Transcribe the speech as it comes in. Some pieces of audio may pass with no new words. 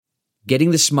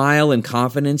Getting the smile and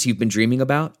confidence you've been dreaming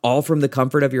about, all from the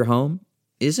comfort of your home,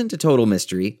 isn't a total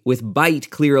mystery with Byte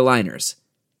clear aligners.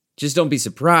 Just don't be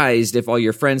surprised if all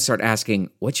your friends start asking,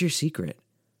 "What's your secret?"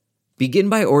 Begin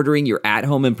by ordering your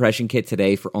at-home impression kit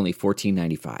today for only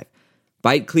 $14.95.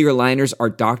 Byte clear aligners are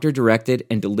doctor-directed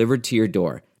and delivered to your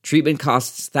door. Treatment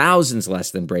costs thousands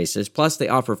less than braces, plus they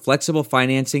offer flexible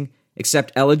financing,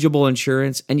 accept eligible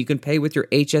insurance, and you can pay with your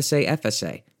HSA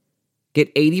FSA. Get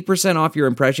 80% off your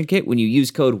impression kit when you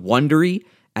use code WONDERY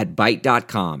at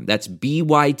Byte.com. That's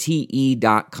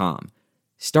BYTE.com.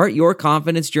 Start your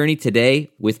confidence journey today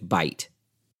with Byte.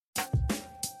 Pregnant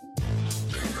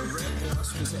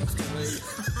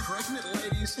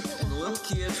ladies and little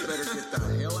kids better get the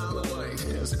hell out of the way,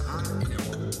 because I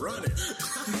am running.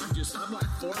 I'm like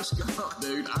Forrest Gump,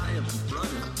 dude. I am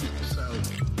running. So,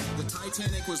 the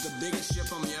Titanic was the biggest ship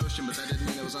on the ocean, but that didn't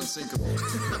mean it was unsinkable.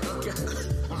 Okay.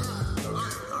 All right.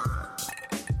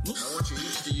 I want you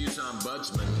each to use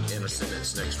ombudsman in a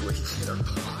sentence next week. I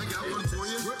got one for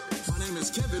you. My name is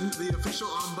Kevin, the official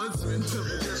ombudsman of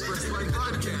the Just Press Play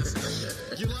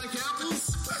podcast. You like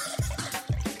apples?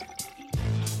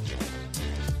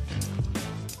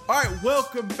 All right,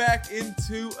 welcome back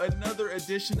into another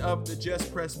edition of the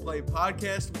Just Press Play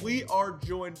podcast. We are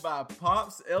joined by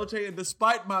Pops, LJ, and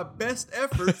despite my best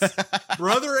efforts,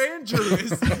 Brother Andrew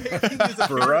is making his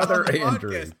appearance Brother on the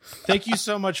Andrew. podcast. Thank you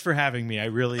so much for having me. I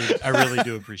really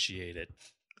do appreciate it.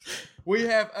 We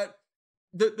have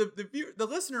the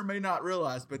listener may not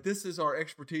realize, but this is our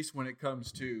expertise when it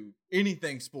comes to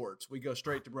anything sports. We go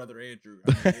straight to Brother Andrew.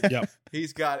 Yep.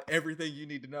 He's got everything you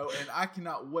need to know, and I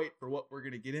cannot wait for what we're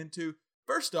going to get into.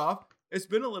 First off, it's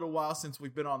been a little while since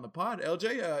we've been on the pod.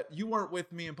 LJ, you weren't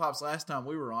with me and Pops last time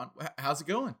we were on. How's it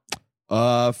going?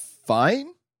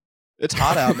 Fine. It's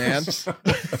hot out, man.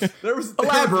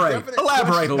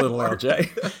 Elaborate a little,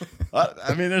 LJ.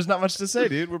 I mean, there's not much to say,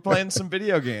 dude. We're playing some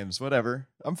video games. Whatever.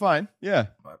 I'm fine. Yeah.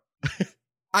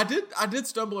 I did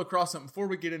stumble across something before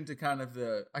we get into kind of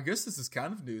I guess this is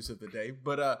kind of news of the day,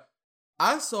 but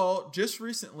I saw just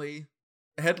recently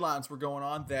headlines were going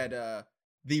on that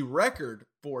the record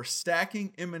for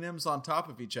stacking M&Ms on top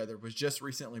of each other was just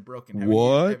recently broken.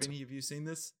 Have any of you seen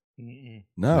this?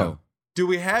 No. Do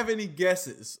we have any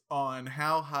guesses on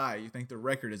how high you think the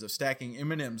record is of stacking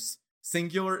M&Ms,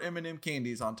 singular M&M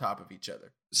candies on top of each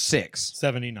other? 6.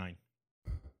 79.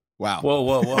 Wow.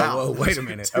 Whoa. Wait a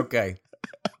minute. Okay.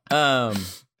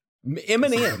 M&Ms.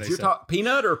 You're talking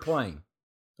peanut or plain?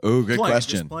 Oh, good Plain,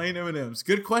 question. Just plain M&Ms.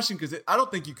 Good question, because I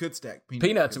don't think you could stack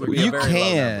Peanuts would be You a very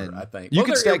can. low number, I think. You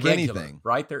can they're stack irregular, anything.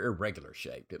 right? They're irregular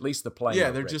shaped. At least the plain. Yeah,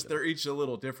 are they're regular. each a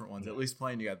little different ones. At least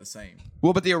plain, you got the same.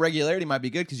 Well, but the irregularity might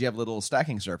be good because you have little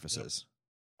stacking surfaces.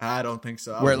 I don't think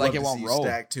so. Where, would like, love it to won't see you roll.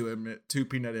 stack two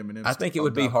peanut M&Ms. I think it on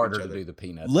would be top of harder each to other. do the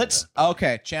peanuts.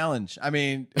 Okay, challenge. I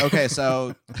mean, okay,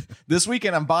 so this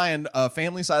weekend I'm buying a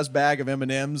family-sized bag of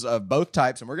M&Ms of both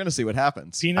types, and we're going to see what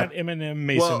happens. Peanut M&M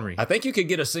masonry. I think you could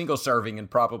get a single serving and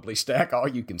probably stack all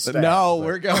you can stack. No, but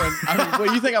we're going. I mean,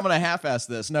 well, you think I'm going to half-ass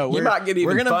this? No, You might get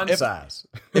even fun if, size.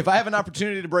 If I have an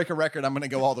opportunity to break a record, I'm going to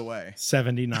go all the way.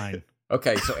 79.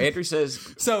 Okay, so Andrew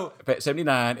says So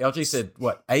 79. LG said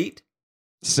what? 8?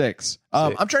 6.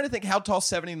 I'm trying to think how tall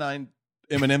 79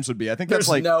 M&Ms would be. I think There's that's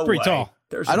like no pretty way. tall.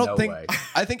 There's I don't no think way.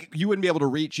 I think you wouldn't be able to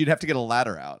reach. You'd have to get a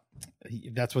ladder out.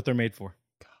 That's what they're made for.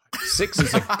 6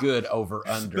 is a good over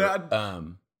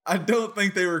under. I don't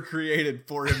think they were created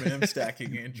for M&M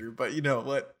stacking, Andrew. But you know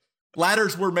what?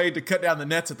 Ladders were made to cut down the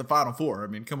nets at the Final Four. I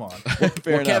mean, come on. Fair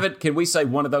Well, enough. Kevin, can we say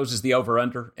one of those is the over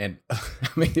under? And I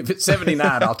mean, if it's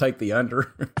 79, I'll take the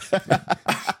under.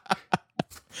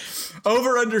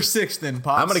 Over under 6, then,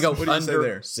 Pops. I'm going to go What do you say under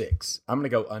there? 6. I'm going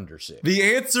to go under 6.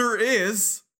 The answer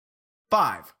is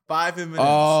 5. 5 M&Ms.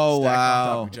 Oh, stacked on top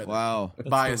wow. of each other Wow.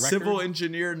 By the a civil record?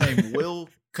 engineer named Will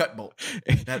Cutbolt.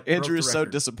 That broke Andrew the is so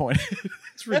record. disappointed.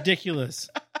 It's ridiculous.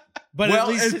 But Well, at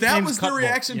least and his that name's was the Cutbolt,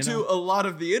 reaction you know? to a lot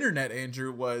of the internet,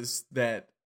 Andrew, was that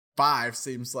 5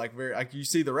 seems like very, like you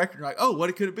see the record, you're like, oh,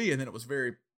 what could it be? And then it was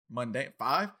very mundane.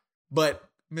 5. But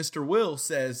Mr. Will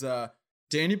says,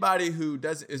 to anybody who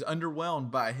is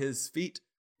underwhelmed by his feat,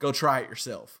 go try it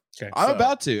yourself. Okay. I'm So-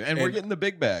 about to, and we're and- getting the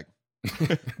big bag.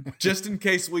 Just in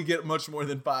case we get much more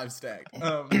than 5 stacked.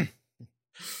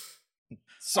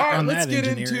 Suck All right, on let's that, get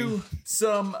engineering. into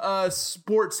some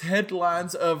sports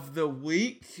headlines of the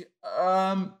week.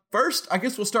 First, I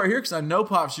guess we'll start here because I know,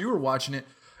 Pops, you were watching it.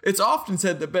 It's often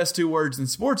said the best 2 words in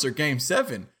sports are Game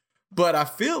 7, but I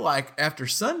feel like after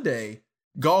Sunday,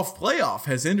 golf playoff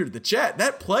has entered the chat.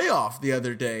 That playoff the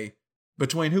other day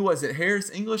between who was it?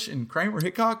 Harris English and Kramer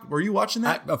Hickok. Were you watching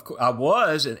that? Of course, I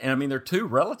was, and I mean they're two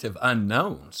relative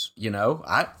unknowns. You know,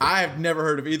 I have never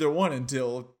heard of either one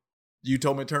until you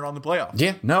told me to turn on the playoffs.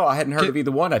 Yeah, no, I hadn't heard of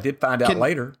either one. I did find out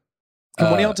later. Can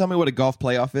one of y'all tell me what a golf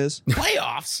playoff is?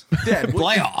 Playoffs. Dad,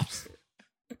 Playoffs.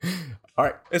 All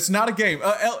right. It's not a game.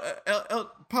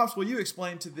 Pops, will you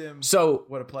explain to them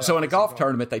what a playoff is? So in a golf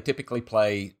tournament, they typically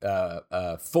play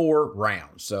 4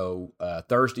 rounds. So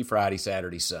Thursday, Friday,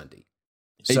 Saturday, Sunday.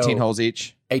 18 holes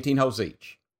each? 18 holes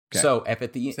each. Okay. So if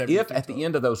at the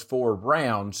end of those 4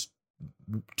 rounds,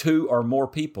 2 or more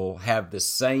people have the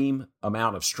same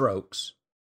amount of strokes,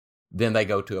 then they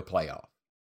go to a playoff.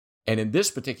 And in this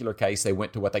particular case, they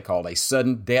went to what they called a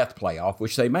sudden death playoff,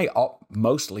 which they may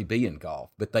mostly be in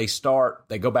golf. But they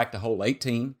go back to hole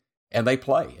 18, and they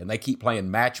play. And they keep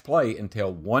playing match play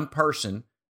until one person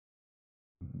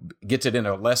gets it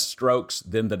into less strokes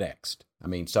than the next. I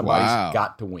mean, somebody's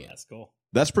got to win. That's cool.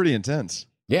 That's pretty intense.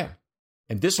 Yeah.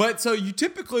 And this, But so you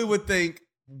typically would think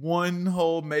 1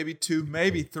 hole, maybe 2,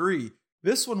 maybe 3.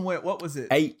 This one went, what was it?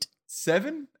 8.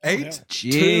 7? 8? Yeah.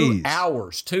 Jeez. 2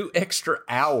 hours, 2 extra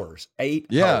hours, 8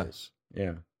 Yeah. holes.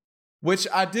 Yeah. Which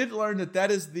I did learn that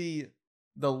is the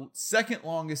second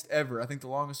longest ever. I think the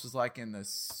longest was like in the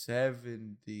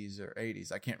 70s or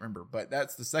 80s. I can't remember, but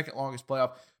that's the second longest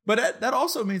playoff. But that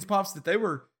also means, Pops, that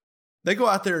they go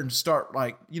out there and start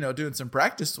doing some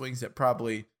practice swings at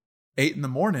probably 8 in the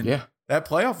morning. Yeah. That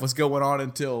playoff was going on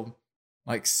until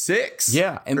like 6.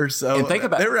 Yeah. or so. And think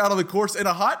about they were out on the course on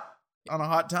a hot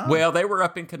time. Well, they were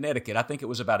up in Connecticut. I think it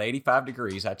was about 85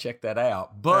 degrees. I checked that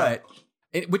out. But,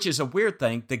 which is a weird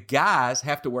thing, the guys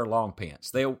have to wear long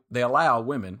pants. They allow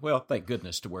women, well, thank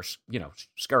goodness, to wear,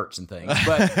 skirts and things.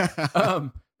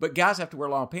 But guys have to wear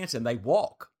long pants, and they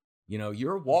walk.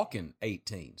 You're walking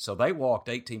 18. So they walked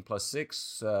 18 plus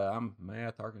 6. I'm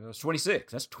math, that's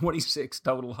 26. That's 26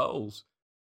 total holes.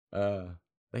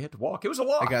 They had to walk. It was a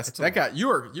lot. You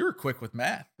were quick with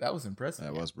math. That was impressive.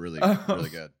 That was really, really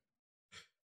good.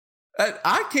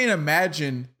 I can't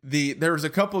imagine there was a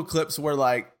couple of clips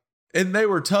where and they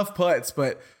were tough putts,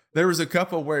 but there was a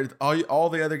couple where all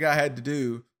the other guy had to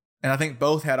do, and I think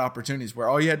both had opportunities where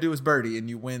all you had to do was birdie and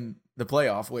you win the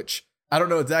playoff, which I don't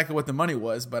know exactly what the money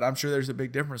was, but I'm sure there's a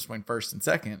big difference between first and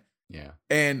second. Yeah.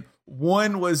 And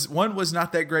one was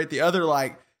not that great. The other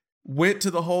went to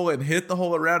the hole and hit the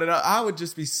hole around it. I would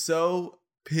just be so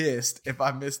pissed if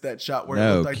I missed that shot where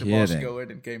it looked like the ball should go in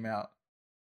and came out.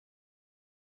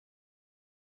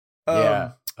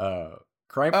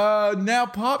 Kramer. Now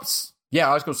Pops. Yeah,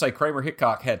 I was going to say Kramer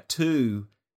Hickok had 2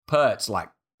 putts.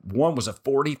 One was a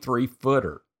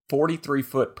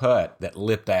 43-foot putt that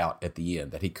lipped out at the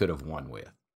end that he could have won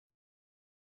with.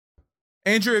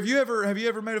 Andrew, have you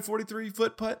ever made a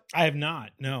 43-foot putt? I have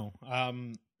not. No.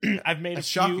 I've made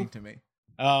That's a few. shocking to me.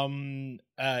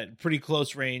 Pretty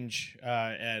close range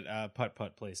at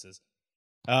putt places.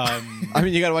 I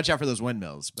mean, you got to watch out for those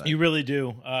windmills. But. You really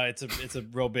do. It's a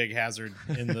real big hazard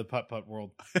in the putt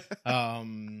world.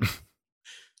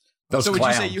 So would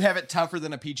you say you have it tougher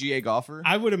than a PGA golfer?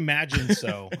 I would imagine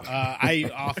so. I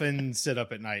often sit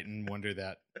up at night and wonder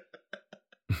that.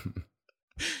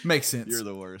 Makes sense. You're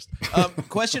the worst.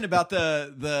 Question about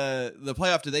the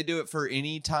playoff. Do they do it for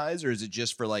any ties, or is it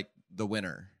just for the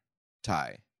winner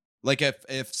tie?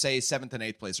 If say 7th and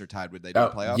 8th place are tied, would they do a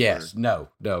playoff? Yes. Or? No.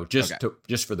 Just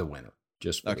for the winner.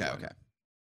 Just for the winner. Okay.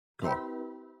 Cool.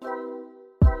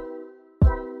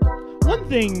 One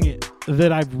thing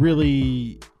that I've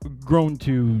really grown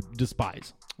to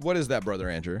despise What is that, Brother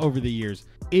Andrew? over the years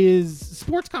is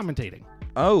sports commentating.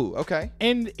 Oh, okay.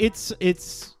 And it's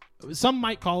some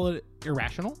might call it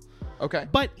irrational, Okay.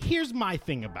 but here's my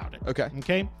thing about it.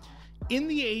 Okay. In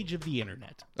the age of the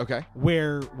internet, Okay.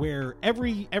 where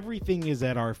everything is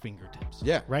at our fingertips.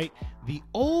 Yeah. Right? The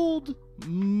old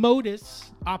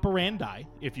modus operandi,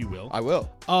 if you will, I will.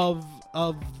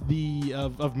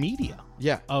 of media.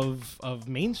 Yeah. Of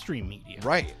mainstream media.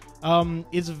 Right.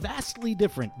 Is vastly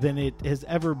different than it has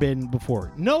ever been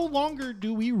before. No longer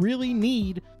do we really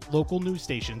need local news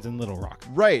stations in Little Rock.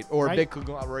 Right. Or Right? big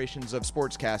conglomerations of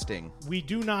sportscasting. We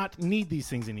do not need these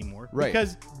things anymore. Right.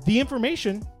 Because the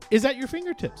information is at your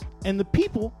fingertips. And the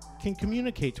people can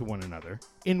communicate to one another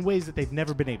in ways that they've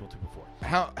never been able to before.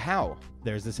 How?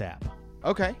 There's this app.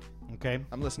 Okay. Okay?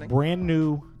 I'm listening. Brand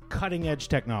new, cutting edge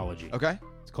technology. Okay.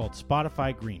 It's called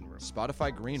Spotify Green Room.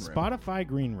 Spotify Green Room. Spotify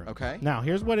Green Room. Okay. Now,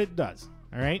 here's what it does.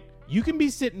 All right. You can be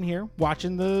sitting here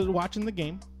watching the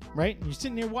game, right? You're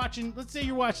sitting here watching. Let's say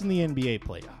you're watching the NBA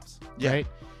playoffs, Yeah. right?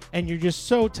 And you're just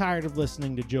so tired of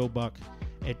listening to Joe Buck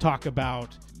and talk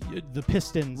about the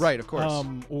Pistons, Right, of course.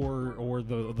 or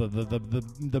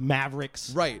the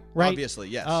Mavericks, Right. Right. Obviously,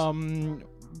 yes.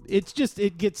 It's just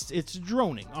it's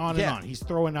droning on Yeah. and on. He's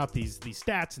throwing out these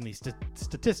stats and these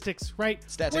statistics, right?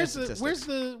 Stats where's and the,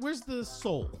 statistics. Where's the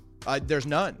soul? There's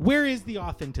none. Where is the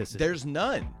authenticity? There's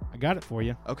none. I got it for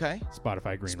you. Okay.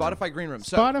 Spotify Green Room. Spotify Green Room.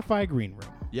 So, Spotify Green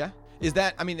Room. yeah. Is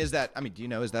that, do you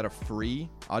know, is that a free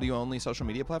audio-only social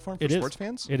media platform for It is. sports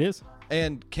fans? It is.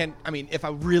 And if I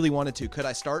really wanted to, could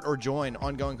I start or join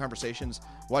ongoing conversations,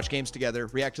 watch games together,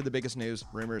 react to the biggest news,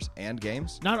 rumors, and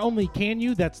games? Not only can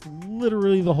you, that's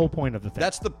literally the whole point of the thing.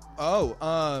 That's the,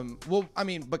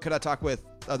 but could I talk with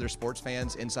other sports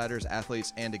fans, insiders,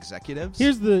 athletes, and executives?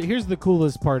 Here's the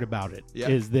coolest part about it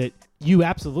is Yeah. that you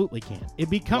absolutely can. It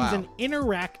becomes Wow. an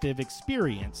interactive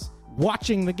experience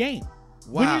watching the game.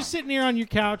 When Wow. you're sitting here on your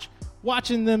couch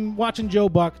watching Joe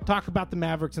Buck talk about the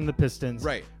Mavericks and the Pistons,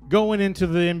 Right. going into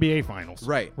the NBA Finals,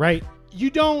 Right. You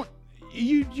don't.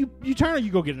 You turn on,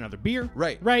 you go get another beer,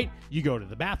 Right. You go to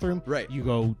the bathroom, Right. You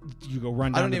go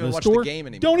run down don't to even the watch the store. game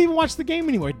anymore. Don't even watch the game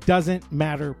anymore. It doesn't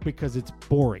matter because it's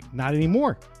boring. Not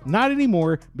anymore. Not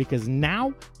anymore because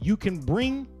now you can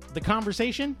bring the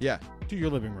conversation Yeah. to your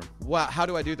living room. Wow. How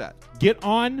do I do that? Get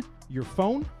on your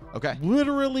phone, Okay.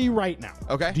 literally right now.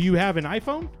 Okay. Do you have an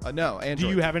iPhone? No, Android.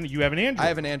 Do you have an Android? I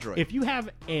have an Android. If you have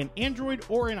an Android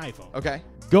or an iPhone, Okay.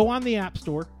 go on the App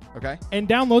Store Okay. and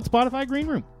download Spotify Green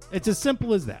Room. It's as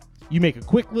simple as that. You make a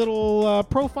quick little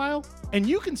profile, and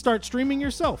you can start streaming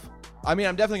yourself. I'm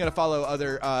definitely going to follow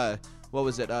other,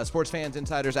 sports fans,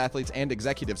 insiders, athletes, and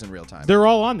executives in real time. They're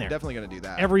all on there. Definitely going to do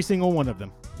that. Every single one of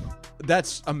them.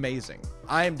 That's amazing.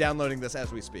 I am downloading this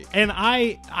as we speak. And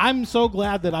I'm so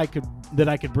glad that I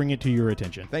could bring it to your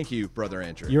attention. Thank you, Brother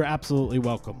Andrew. You're absolutely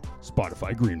welcome.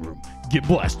 Spotify Green Room. Get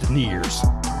blessed in the ears.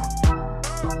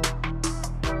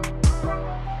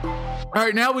 All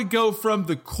right, now we go from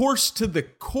the course to the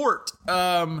court.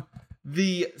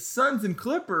 The Suns and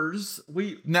Clippers.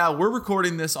 We're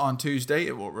recording this on Tuesday.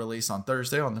 It will release on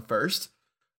Thursday on the 1st.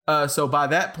 So by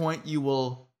that point, you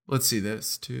will. Let's see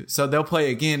this too. So they'll play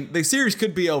again. The series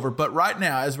could be over, but right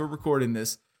now, as we're recording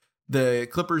this, the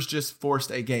Clippers just forced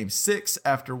a game 6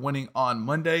 after winning on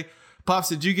Monday. Pops,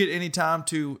 did you get any time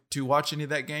to watch any of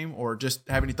that game or just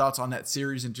have any thoughts on that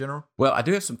series in general? Well, I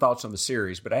do have some thoughts on the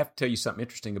series, but I have to tell you something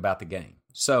interesting about the game.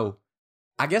 So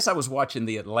I guess I was watching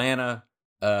the Atlanta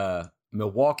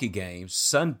Milwaukee game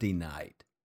Sunday night,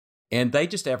 and they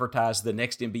just advertised the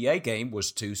next NBA game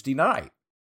was Tuesday night,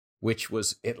 which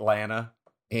was Atlanta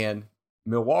and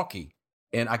Milwaukee.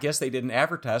 And I guess they didn't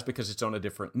advertise because it's on a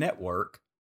different network.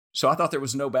 So I thought there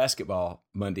was no basketball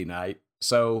Monday night.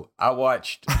 So I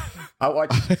watched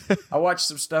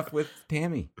some stuff with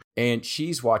Tammy, and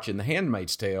she's watching The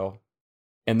Handmaid's Tale,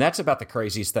 and that's about the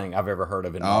craziest thing I've ever heard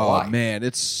of in my life. Oh man,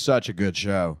 it's such a good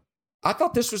show. I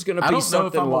thought this was going to I be don't know if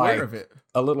something I'm like aware of it.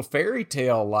 a little fairy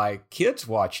tale, like kids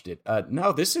watched it.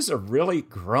 No, this is a really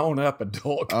grown-up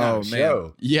adult kind of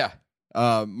show. Yeah.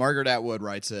 Margaret Atwood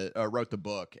wrote the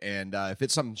book, and if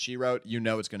it's something she wrote,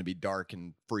 it's going to be dark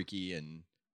and freaky and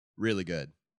really good.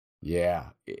 Yeah.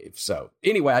 So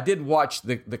anyway, I did watch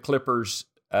the Clippers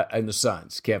and the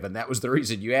Suns, Kevin. That was the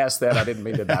reason you asked that. I didn't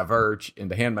mean to diverge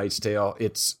into Handmaid's Tale.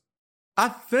 I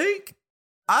think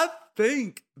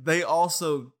they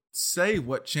also say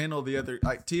what channel the other,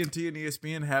 like TNT and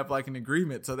ESPN have like an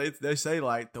agreement. So they say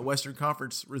like the Western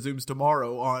Conference resumes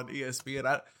tomorrow on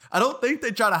ESPN. I don't think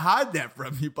they try to hide that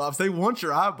from you, Pops. They want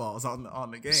your eyeballs on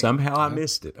the game. Somehow I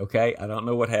missed it. Okay. I don't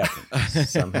know what happened.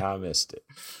 Somehow I missed it.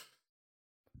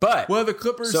 But Well, the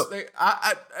Clippers,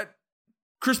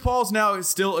 Chris Paul's now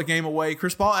still a game away.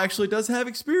 Chris Paul actually does have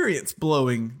experience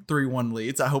blowing 3-1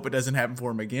 leads. I hope it doesn't happen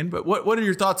for him again. But what are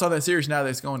your thoughts on that series now that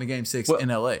it's going to game 6 in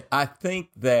LA? I think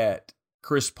that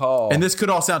Chris Paul, And this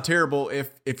could all sound terrible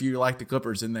if you like the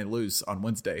Clippers and they lose on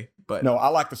Wednesday. But no, I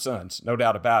like the Suns, no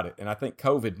doubt about it. And I think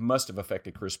COVID must have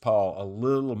affected Chris Paul a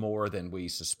little more than we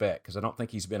suspect, because I don't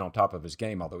think he's been on top of his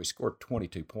game, although he scored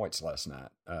 22 points last night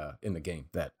in the game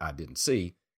that I didn't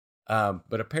see.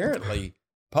 But apparently,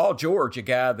 Paul George, a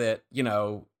guy that,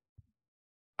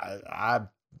 I've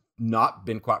not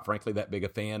been, quite frankly, that big a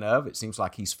fan of. It seems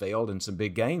like he's failed in some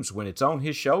big games. When it's on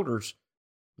his shoulders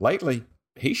lately,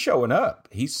 he's showing up.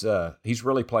 He's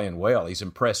really playing well. He's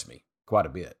impressed me quite a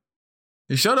bit.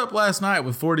 he showed up last night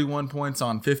with 41 points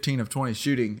on 15 of 20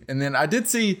 shooting. And then I did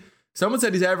see someone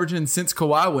said he's averaging, since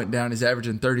Kawhi went down, he's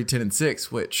averaging 30, 10, and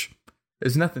 6, which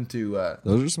is nothing to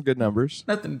Those are some good numbers.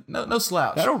 nothing, no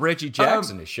slouch. That old Reggie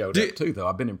Jackson has showed up too, though.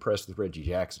 I've been impressed with Reggie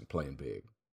Jackson playing big.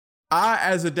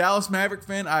 as a Dallas Maverick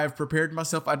fan, I have prepared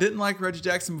myself. I didn't like Reggie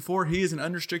Jackson before. He is an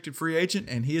unrestricted free agent,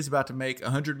 and he is about to make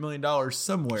 $100 million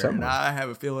somewhere. And I have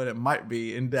a feeling it might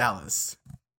be in Dallas.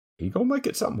 He gonna make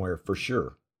it somewhere for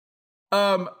sure.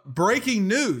 Breaking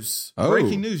news. Oh.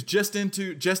 Breaking news just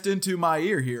into my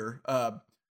ear here.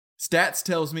 Stats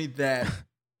tells me that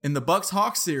in the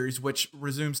Bucks-Hawks series, which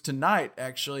resumes tonight,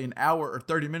 actually an hour or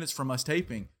 30 minutes from us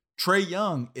taping, Trae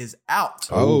Young is out.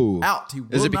 Oh. Out. He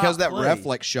will Is it because not that play. ref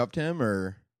like shoved him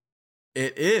or?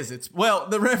 It is. It's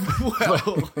the ref.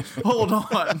 Well, hold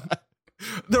on.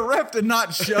 The ref did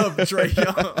not shove Trae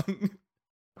Young.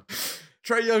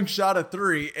 Trae Young shot a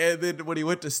 3, and then when he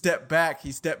went to step back,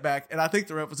 he stepped back, and I think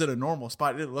the ref was in a normal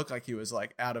spot. It didn't look like he was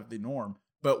like out of the norm,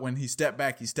 but when he stepped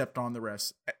back, he stepped on the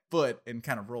ref's foot and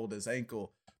kind of rolled his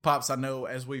ankle. Pops, I know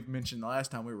as we've mentioned the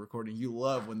last time we were recording, you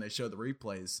love when they show the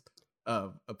replays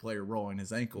of a player rolling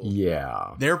his ankle.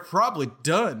 Yeah. They're probably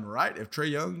done, right? If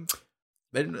Trae Young,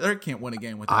 they can't win a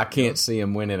game without I can't Young. see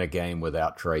him winning a game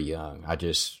without Trae Young. I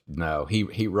just no.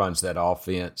 He runs that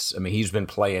offense. I mean, he's been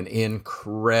playing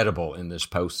incredible in this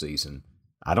postseason.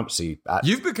 I don't see.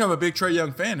 You've become a big Trae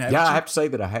Young fan, haven't you? Yeah, I have to say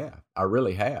that I have. I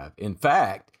really have. In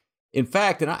fact, and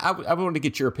I wanted to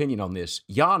get your opinion on this.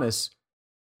 Giannis,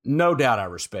 no doubt I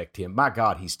respect him. My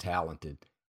God, he's talented.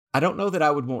 I don't know that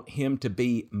I would want him to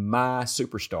be my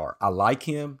superstar. I like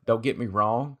him. Don't get me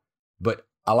wrong, but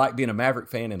I like being a Maverick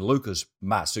fan, and Luka's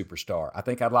my superstar. I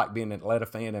think I'd like being an Atlanta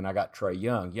fan, and I got Trae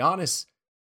Young.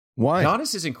 Why?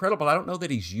 Giannis is incredible. I don't know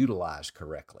that he's utilized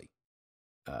correctly.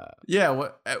 Yeah.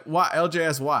 Why? LJ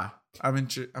asks why. I'm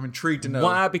intrigued to know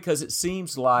Why? Because it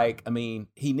seems like,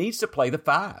 he needs to play the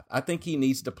 5. I think he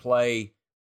needs to play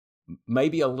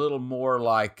maybe a little more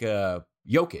like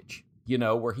Jokic,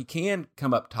 where he can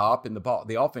come up top and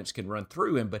the offense can run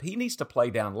through him, but he needs to play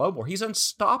down low more. He's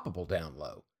unstoppable down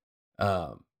low.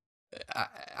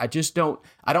 I just don't.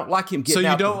 I don't like him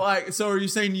getting. So are you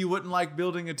saying you wouldn't like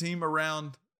building a team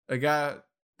around a guy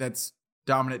that's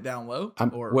dominant down low?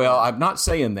 I'm not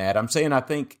saying that. I'm saying I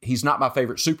think he's not my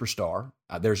favorite superstar.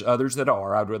 There's others that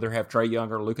are. I'd rather have Trae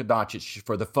Young or Luka Doncic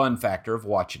for the fun factor of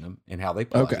watching them and how they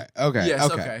play. Okay.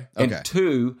 Yes, okay. And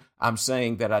 2, I'm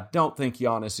saying that I don't think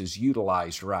Giannis is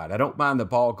utilized right. I don't mind the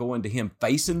ball going to him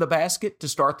facing the basket to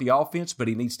start the offense, but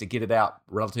he needs to get it out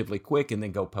relatively quick and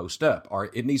then go post up. Or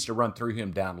it needs to run through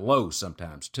him down low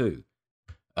sometimes too.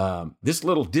 This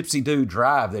little dipsy do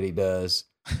drive that he does,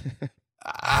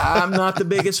 I'm not the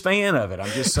biggest fan of it.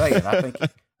 I'm just saying.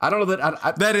 I don't know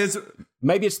that that is.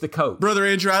 Maybe it's the coach. Brother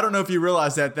Andrew, I don't know if you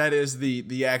realize that is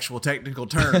the actual technical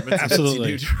term. It's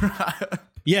Absolutely.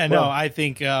 Yeah, Well, no, I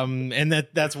think, and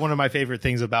that's one of my favorite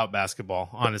things about basketball,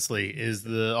 honestly, is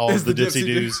all of the dipsy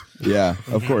doos. Yeah,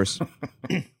 of course.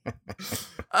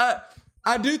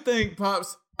 I do think,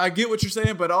 Pops, I get what you're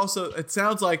saying, but also it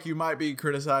sounds like you might be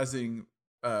criticizing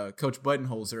Coach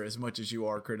Budenholzer as much as you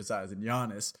are criticizing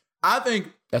Giannis. I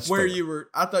think That's where fair.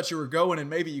 I thought you were going, and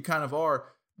maybe you kind of are.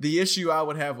 The issue I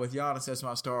would have with Giannis as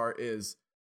my star is,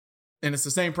 and it's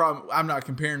the same problem. I'm not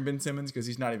comparing Ben Simmons because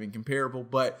he's not even comparable,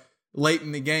 but late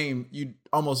in the game, you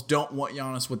almost don't want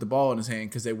Giannis with the ball in his hand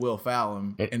because they will foul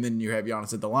him, and then you have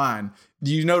Giannis at the line.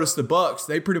 Do you notice the Bucks?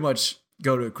 They pretty much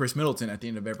go to Chris Middleton at the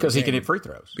end of every game. Because he can hit free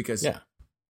throws.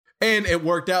 And it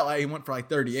worked out. Like he went for like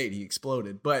 38. He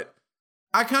exploded. But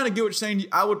I kind of get what you're saying.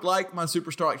 I would like my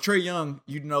superstar, like Trae Young,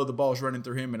 the ball's running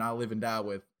through him, and I live and die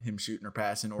with him shooting or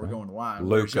passing or going to line.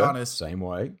 Whereas Luka, Giannis, same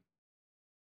way.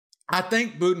 I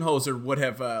think Budenholzer would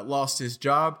have lost his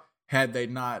job had they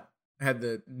not had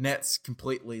the Nets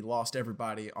completely lost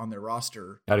everybody on their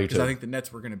roster. I do Because too. I think the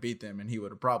Nets were going to beat them, and he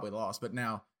would have probably lost. But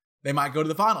now they might go to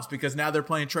the finals because now they're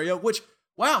playing Trae Young, which,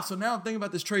 wow. So now I'm thinking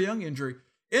about this Trae Young injury.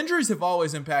 Injuries have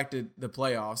always impacted the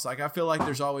playoffs. Like I feel like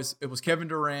it was Kevin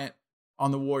Durant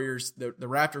on the Warriors. The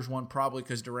Raptors won probably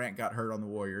because Durant got hurt on the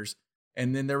Warriors.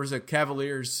 And then there was a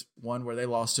Cavaliers one where they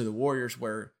lost to the Warriors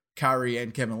where Kyrie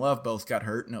and Kevin Love both got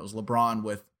hurt, and it was LeBron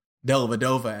with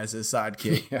Dellavedova as his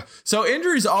sidekick. Yeah. So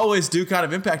injuries always do kind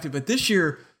of impact it. But this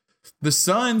year, the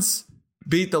Suns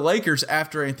beat the Lakers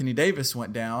after Anthony Davis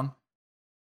went down.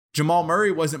 Jamal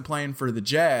Murray wasn't playing for the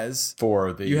Jazz.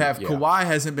 You have Kawhi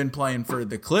hasn't been playing for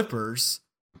the Clippers.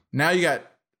 Now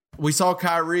we saw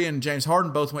Kyrie and James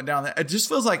Harden both went down. It just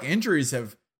feels like injuries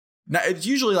have. It's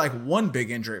usually like one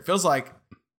big injury. It feels like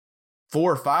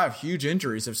 4 or 5 huge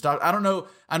injuries have stopped. I don't know.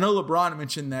 I know LeBron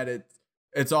mentioned that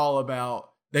it's all about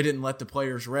they didn't let the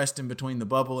players rest in between the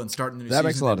bubble and starting the new season. That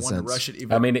makes a lot of They wanted sense. to rush it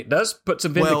even. It does put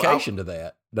some vindication to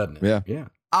that, doesn't it? Yeah. Yeah.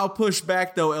 I'll push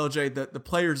back though, LJ. The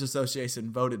Players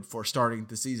Association voted for starting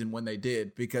the season when they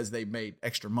did because they made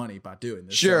extra money by doing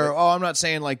this. Sure. So I'm not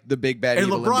saying like the big bad. and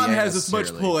evil LeBron NBA has as much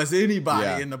necessarily. pull as anybody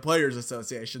Yeah. in the Players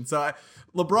Association. So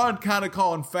LeBron kind of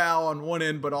calling foul on one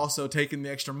end, but also taking the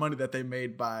extra money that they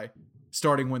made by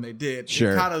starting when they did.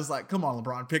 Sure. It kind of is like, come on,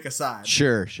 LeBron, pick a side.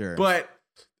 Sure. But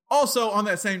also on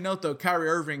that same note, though, Kyrie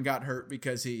Irving got hurt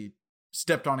because he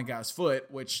stepped on a guy's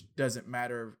foot, which doesn't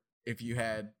matter if you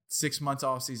had 6 months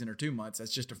off season or 2 months.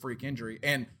 That's just a freak injury.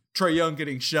 And Trae Young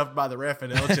getting shoved by the ref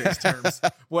in LJ's terms.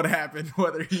 What happened?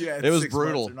 Whether he had It was 6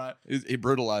 brutal. months or not. He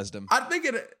brutalized him. I think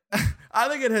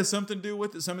it has something to do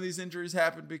with it. Some of these injuries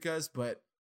happen because, but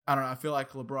I don't know. I feel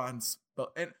like LeBron's,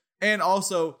 and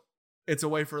also it's a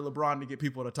way for LeBron to get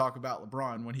people to talk about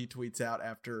LeBron when he tweets out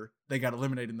after they got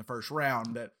eliminated in the first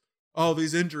round that, oh,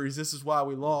 these injuries, this is why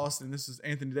we lost, and this is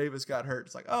Anthony Davis got hurt.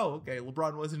 It's like, oh, okay,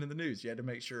 LeBron wasn't in the news. You had to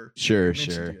make sure Sure, he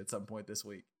mentioned sure. you at some point this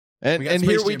week. And We got and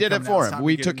Space here we Jam did it coming out. for It's him. time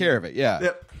We to took get care of it. Yeah.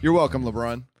 Yep. You're welcome,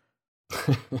 LeBron.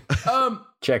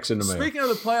 Checks in the mail. Speaking of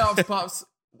the playoffs, Pops,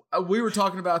 we were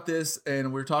talking about this, and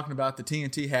we were talking about the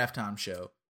TNT halftime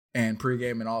show and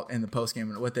pregame and all, and the postgame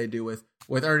and what they do with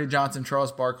Ernie Johnson,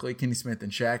 Charles Barkley, Kenny Smith,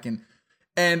 and Shaq.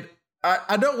 And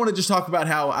I don't want to just talk about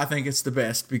how I think it's the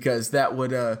best because that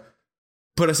would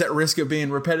put us at risk of being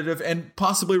repetitive and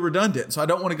possibly redundant. So I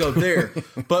don't want to go there.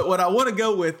 But what I want to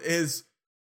go with is,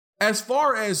 as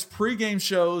far as pregame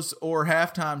shows or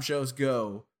halftime shows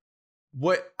go,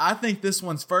 what I think this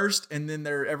one's first, and then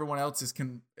everyone else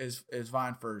is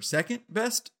vying for second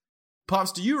best.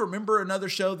 Pops, do you remember another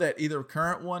show that either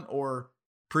current one or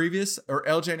previous, or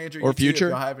LJ and Andrew, Or you too, future?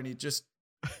 If y'all have any,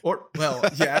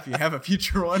 if you have a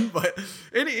future one, but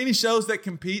any shows that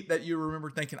compete that you remember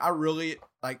thinking, I really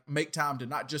like make time to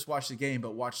not just watch the game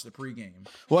but watch the pregame.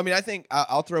 Well, I mean, I think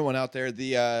I'll throw one out there.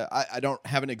 The I don't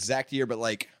have an exact year, but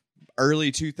like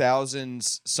early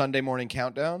 2000s Sunday morning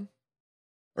countdown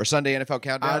or Sunday NFL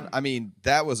countdown. I mean,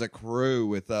 that was a crew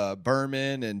with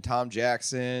Berman and Tom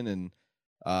Jackson and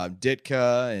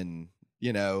Ditka and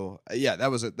that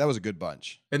was a good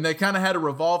bunch. And they kind of had a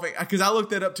revolving, because I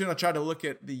looked that up too, and I tried to look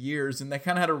at the years, and they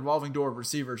kind of had a revolving door of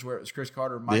receivers where it was Chris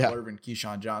Carter, Michael Irvin,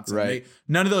 Keyshawn Johnson. Right.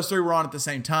 None of those three were on at the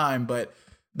same time, but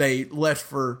they left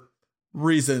for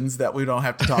reasons that we don't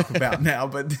have to talk about now.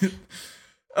 But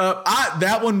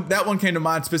that one came to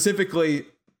mind specifically.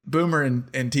 Boomer and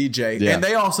TJ. Yeah. And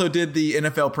they also did the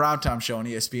NFL primetime show on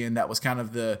ESPN. That was kind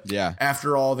of the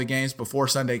after all the games before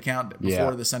the Sunday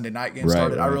night game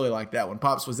started. I really liked that one.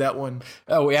 Pops, was that one?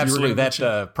 Oh, absolutely. That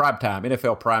mention? primetime,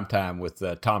 NFL primetime with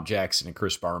Tom Jackson and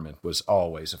Chris Berman was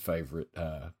always a favorite.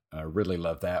 I really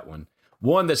love that one.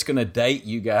 One that's going to date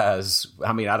you guys.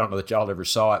 I mean, I don't know that y'all ever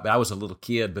saw it, but I was a little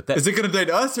kid. But Is it going to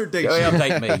date us or date Oh, you? it'll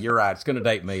date me. You're right. It's going to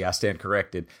date me. I stand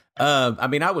corrected. I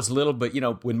mean, I was little, but,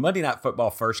 when Monday Night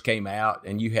Football first came out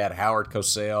and you had Howard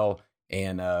Cosell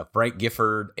and Frank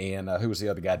Gifford and who was the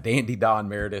other guy? Dandy Don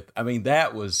Meredith. I mean,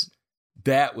 that was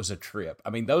a trip. I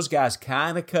mean, those guys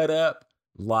kind of cut up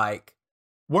like.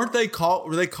 Were they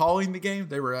calling the game?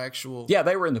 They were actual. Yeah,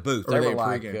 they were in the booth. Or They they were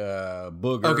like pregame?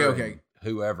 Booger Okay. and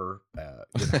whoever.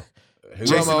 Jason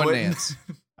Romo and Witten. Nance.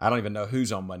 I don't even know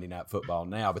who's on Monday Night Football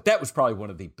now, but that was probably one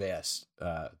of the best.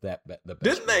 The best.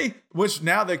 Didn't they? Which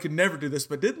now they could never do this,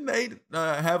 but didn't they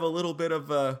have a little bit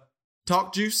of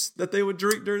talk juice that they would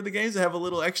drink during the games? They have a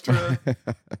little extra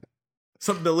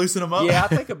something to loosen them up. Yeah, I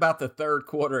think about the third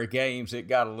quarter of games, it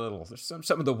got a little.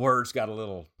 Some of the words got a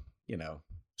little,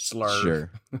 slurred.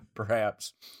 Sure.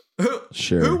 Perhaps.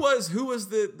 Sure. Who was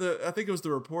the? I think it was the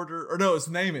reporter, or no, it's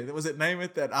Name It. Was it Name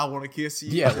It that I want to kiss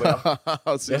you? Yeah,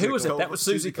 well, Susie who was it? Colbert. That was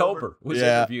Susie Susie Colbert. Colbert was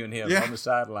Yeah. interviewing him Yeah. on the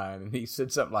sideline, and he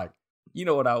said something like, "You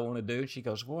know what I want to do?" She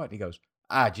goes, "What?" He goes,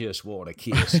 "I just want to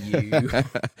kiss you."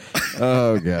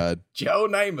 Oh God. Joe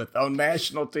Namath on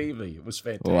national TV. It was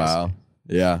fantastic. Wow.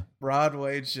 Yeah.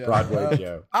 Broadway Joe. Broadway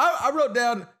Joe. I wrote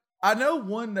down. I know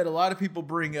one that a lot of people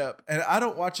bring up, and I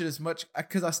don't watch it as much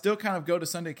because I still kind of go to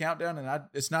Sunday Countdown, and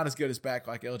it's not as good as back,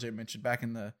 like LJ mentioned, back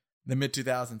in the mid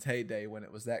 2000s heyday when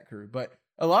it was that crew. But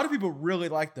a lot of people really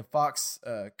like the Fox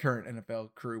current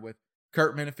NFL crew with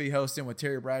Kurt Menefee hosting, with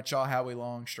Terry Bradshaw, Howie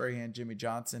Long, Strahan, Jimmy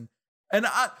Johnson, and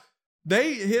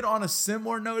they hit on a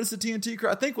similar note as the TNT crew.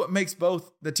 I think what makes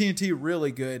both the TNT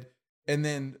really good and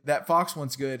then that Fox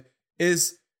one's good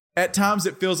is, at times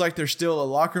it feels like there's still a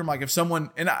locker room. Like if someone,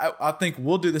 and I think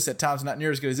we'll do this at times, not near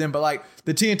as good as them, but like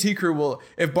the TNT crew will,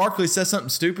 if Barkley says something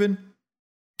stupid,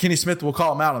 Kenny Smith will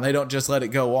call him out, and they don't just let it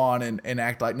go on and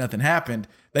act like nothing happened.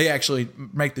 They actually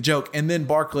make the joke. And then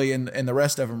Barkley and the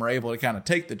rest of them are able to kind of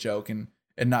take the joke and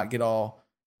not get all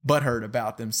butthurt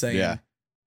about them saying,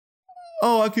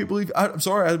 oh, I can't believe, I'm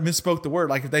sorry, I misspoke the word.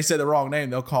 Like if they say the wrong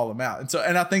name, they'll call them out.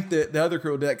 And I think that the other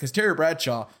crew will do that because Terry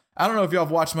Bradshaw, I don't know if y'all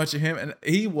have watched much of him, and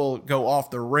he will go off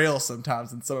the rails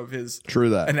sometimes in some of his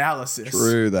analysis.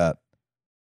 True that.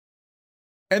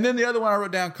 And then the other one I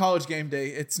wrote down, College Game Day.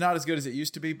 It's not as good as it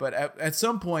used to be, but at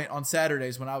some point on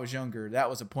Saturdays when I was younger, that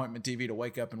was appointment TV to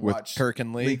wake up and With watch Kirk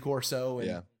and Lee Corso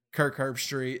and Kirk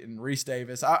Herbstreit and Reese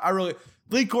Davis. I really,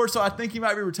 Lee Corso, I think he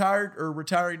might be retired or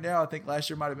retiring now. I think last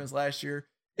year might have been his last year.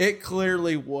 It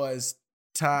clearly was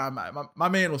time. My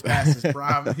man was past his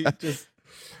prime.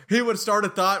 He would start a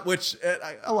thought, which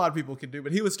a lot of people can do,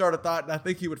 but he would start a thought, and I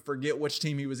think he would forget which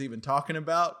team he was even talking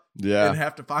about and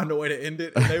have to find a way to end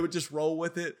it, and they would just roll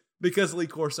with it because Lee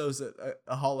Corso's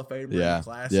a Hall of Famer in the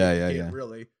class. You can't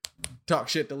really talk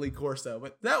shit to Lee Corso,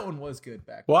 but that one was good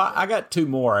back. Well, I got two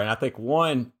more, and I think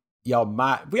one, we all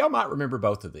might remember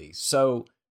both of these. So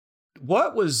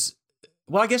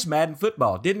I guess Madden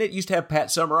football. Didn't it used to have Pat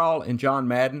Summerall and John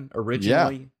Madden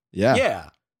originally? Yeah.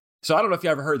 So I don't know if you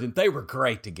ever heard them. They were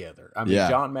great together. I mean,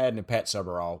 John Madden and Pat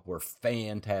Summerall were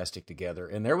fantastic together.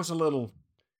 And there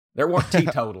weren't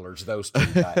teetotalers, those two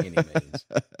by any means.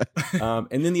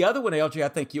 And then the other one, LG, I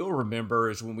think you'll remember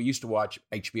is when we used to watch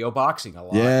HBO boxing a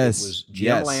lot. Yes. It was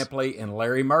Jim Lampley and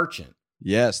Larry Merchant.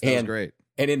 Yes, that was great.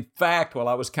 And in fact, while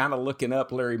I was kind of looking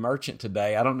up Larry Merchant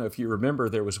today, I don't know if you remember,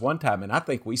 there was one time, and I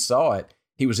think we saw it,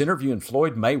 he was interviewing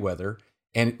Floyd Mayweather,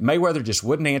 and Mayweather just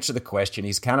wouldn't answer the question.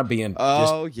 He's kind of being an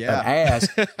ass.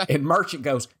 And Merchant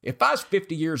goes, if I was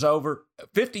 50 years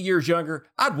younger,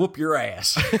 I'd whoop your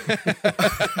ass.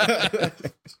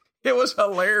 It was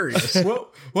hilarious.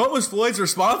 What was Floyd's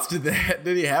response to that?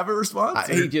 Did he have a response?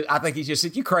 I think he just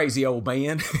said, you crazy old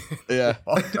man. Yeah.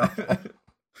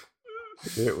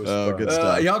 It was good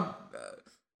stuff. Y'all,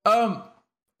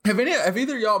 have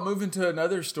either of y'all moved into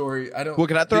another story? I don't. Well,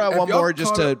 can I throw out one more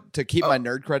just to keep my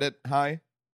nerd credit high?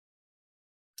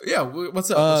 Yeah,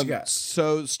 what's up? What you got?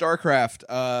 So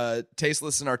StarCraft,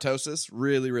 Tasteless and Artosis,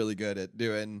 really, really good at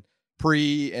doing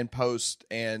pre and post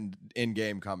and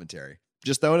in-game commentary.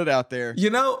 Just throwing it out there.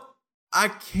 You know, I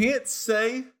can't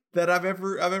say that I've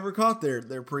ever caught their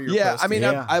pre or post. Yeah, I mean,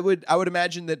 I would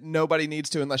imagine that nobody needs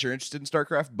to unless you're interested in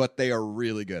StarCraft, but they are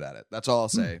really good at it. That's all I'll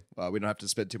say. We don't have to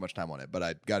spend too much time on it, but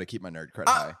I got to keep my nerd credit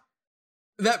high.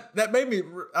 That made me.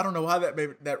 I don't know why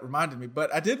that reminded me,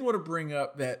 but I did want to bring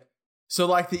up that. So,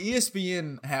 like the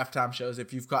ESPN halftime shows,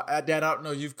 if you've caught, Dad, I don't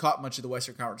know if you've caught much of the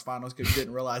Western Conference Finals because you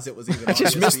didn't realize it was even. I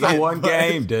just missed the one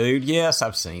game, dude. Yes,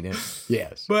 I've seen it.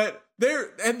 Yes, but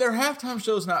their halftime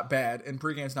show's not bad and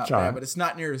pregame's not bad, but it's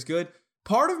not near as good.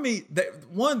 Part of me, their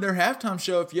halftime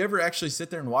show, if you ever actually sit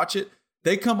there and watch it,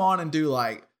 they come on and do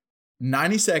like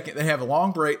 90 seconds. They have a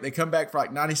long break. They come back for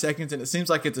like 90 seconds, and it seems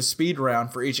like it's a speed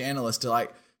round for each analyst to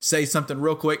like say something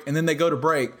real quick, and then they go to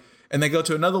break. And they go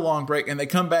to another long break, and they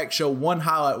come back, show one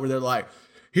highlight where they're like,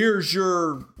 here's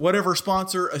your whatever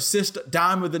sponsor, assist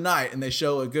dime of the night. And they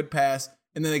show a good pass,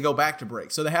 and then they go back to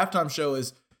break. So the halftime show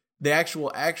is, the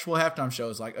actual halftime show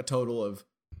is like a total of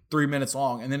 3 minutes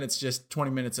long. And then it's just 20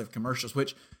 minutes of commercials,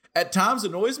 which at times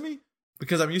annoys me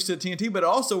because I'm used to TNT, but it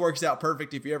also works out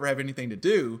perfect if you ever have anything to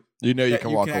do. You know you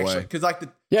can walk away. Because like the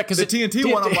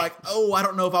TNT one, I'm like, oh, I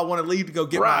don't know if I want to leave to go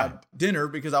get my dinner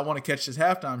because I want to catch this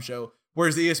halftime show.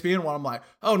 Whereas the ESPN one, I'm like,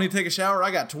 oh, need to take a shower?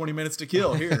 I got 20 minutes to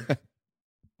kill here.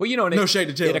 Well, you know, no shade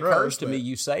to Jalen It occurs Rose, to me,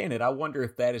 you saying it, I wonder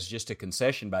if that is just a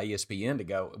concession by ESPN to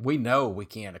go, we know we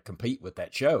can't compete with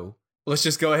that show. Let's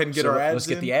just go ahead and get our ads in. Let's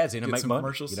get the ads in and make money.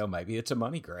 Commercials. You know, maybe it's a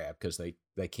money grab because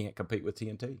they can't compete with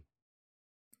TNT.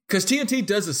 Because TNT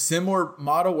does a similar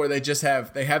model where they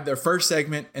have their first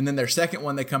segment, and then their second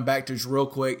one they come back to is real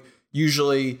quick,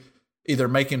 usually either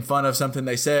making fun of something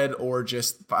they said or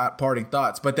just parting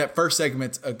thoughts. But that first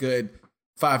segment's a good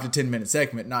 5 to 10 minute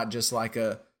segment, not just like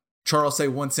a Charles say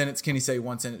one sentence, Kenny say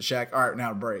one sentence, Shaq, all right,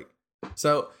 now break.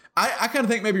 So I kind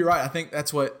of think maybe you're right. I think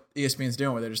that's what ESPN's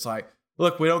doing, where they're just like,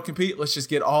 look, we don't compete. Let's just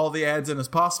get all the ads in as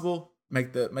possible.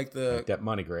 Make that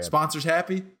money grab. Sponsors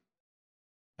happy.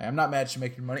 Hey, I'm not mad at you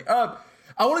making money. I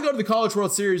want to go to the College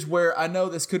World Series, where I know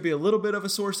this could be a little bit of a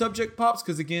sore subject, Pops,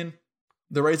 because again,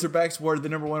 the Razorbacks were the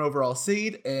number 1 overall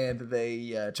seed, and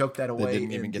they choked that away. They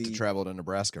didn't even get to travel to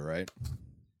Nebraska, right?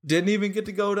 Didn't even get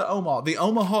to go to Omaha. The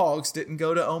Omahogs didn't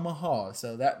go to Omaha,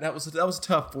 so that was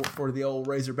tough for the old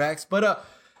Razorbacks. But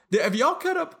have y'all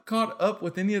caught up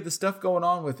with any of the stuff going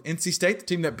on with NC State, the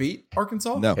team that beat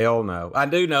Arkansas? No, hell no. I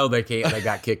do know they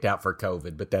got kicked out for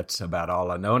COVID, but that's about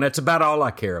all I know, and that's about all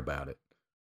I care about it.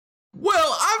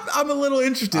 Well, I'm a little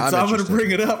interested, I'm going to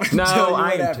bring it up. And tell you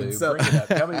what happened. So, bring it up.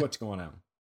 Tell me what's going on.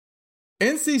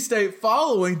 NC State,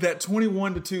 following that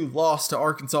 21-2 loss to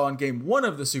Arkansas in Game 1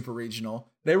 of the Super Regional,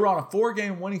 They were on a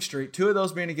 4-game winning streak, 2 of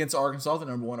those being against Arkansas, the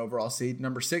number 1 overall seed,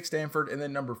 number 6 Stanford, and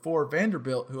then number 4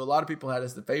 Vanderbilt, who a lot of people had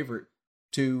as the favorite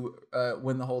to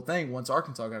win the whole thing once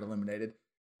Arkansas got eliminated.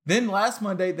 Then last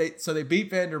Monday, they beat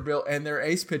Vanderbilt and their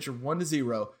ace pitcher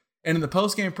 1-0. And in the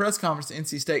post-game press conference, the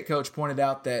NC State coach pointed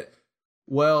out that,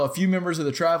 well, a few members of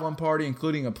the traveling party,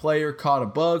 including a player, caught a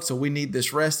bug, so we need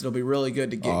this rest. It'll be really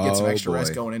good to get some extra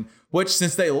rest going in. Which,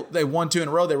 since they won 2 in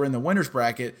a row, they were in the winner's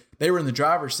bracket. They were in the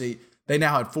driver's seat. They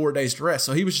now had 4 days to rest.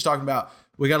 So he was just talking about,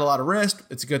 we got a lot of rest.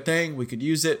 It's a good thing. We could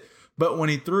use it. But when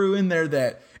he threw in there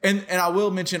that, and I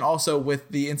will mention also with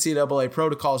the NCAA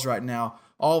protocols right now,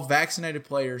 all vaccinated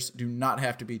players do not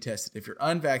have to be tested. If you're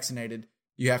unvaccinated,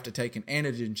 you have to take an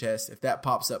antigen test. If that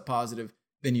pops up positive,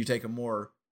 then you take a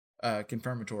more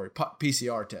confirmatory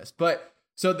PCR test. But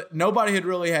so nobody had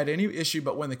really had any issue.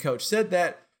 But when the coach said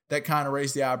that kind of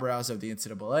raised the eyebrows of the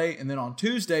NCAA. And then on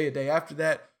Tuesday, a day after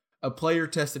that, a player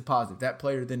tested positive. That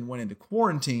player then went into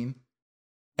quarantine.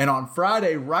 And on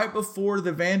Friday, right before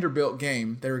the Vanderbilt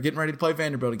game, they were getting ready to play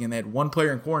Vanderbilt again. They had 1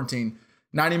 player in quarantine.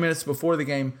 90 minutes before the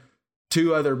game,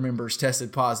 2 other members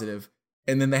tested positive.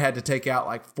 And then they had to take out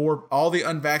like all the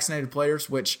unvaccinated players,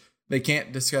 which they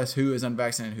can't discuss who is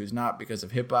unvaccinated and who's not because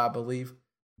of HIPAA, I believe.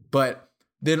 But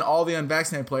then all the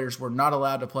unvaccinated players were not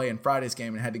allowed to play in Friday's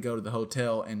game and had to go to the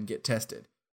hotel and get tested.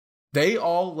 They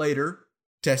all later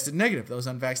tested negative, those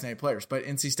unvaccinated players. But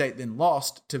NC State then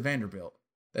lost to Vanderbilt.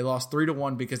 They lost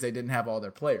 3-1 because they didn't have all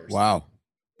their players. Wow.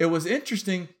 It was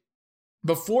interesting.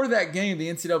 Before that game, the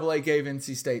NCAA gave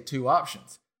NC State 2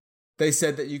 options. They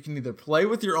said that you can either play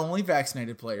with your only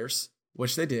vaccinated players,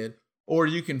 which they did, or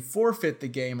you can forfeit the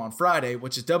game on Friday,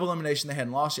 which is double elimination. They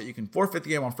hadn't lost yet. You can forfeit the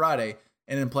game on Friday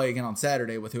and then play again on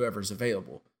Saturday with whoever's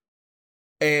available.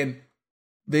 And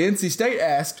the NC State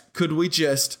asked, could we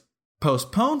just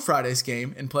postpone Friday's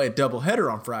game and play a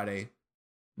doubleheader on Friday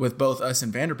with both us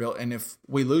and Vanderbilt? And if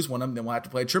we lose one of them, then we'll have to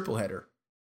play a tripleheader.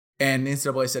 And the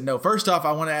NCAA said, no. First off,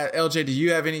 I want to ask, LJ, do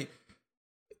you have any...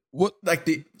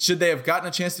 should they have gotten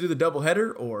a chance to do the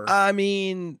doubleheader? Or I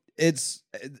mean, it's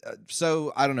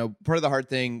so I don't know. Part of the hard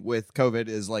thing with COVID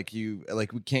is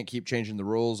we can't keep changing the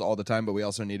rules all the time, but we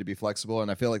also need to be flexible.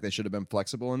 And I feel like they should have been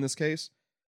flexible in this case.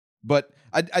 But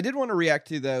I did want to react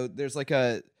to, though. There's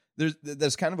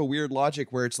kind of a weird logic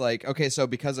where it's like, okay, so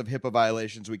because of HIPAA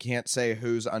violations, we can't say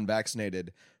who's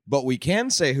unvaccinated, but we can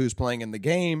say who's playing in the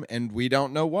game, and we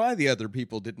don't know why the other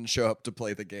people didn't show up to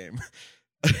play the game.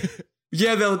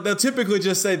 Yeah, they'll typically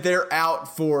just say they're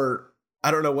out for,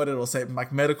 I don't know what it'll say,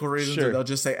 like medical reasons, sure. Or they'll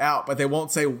just say out, but they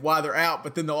won't say why they're out,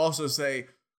 but then they'll also say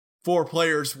 4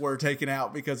 players were taken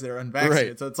out because they're unvaccinated.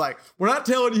 Right. So it's like, we're not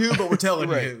telling you who, but we're telling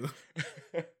you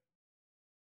who.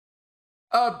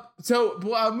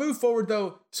 So I'll move forward,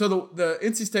 though. So the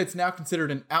NC State's now considered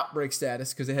an outbreak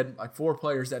status because they had like 4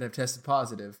 players that have tested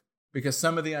positive because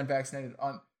some of the unvaccinated,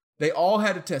 they all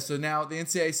had a test. So now the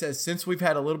NCAA says, since we've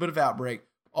had a little bit of outbreak,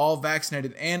 all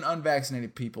vaccinated and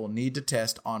unvaccinated people need to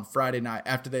test on Friday night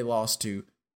after they lost to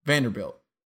Vanderbilt.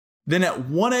 Then at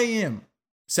 1 a.m.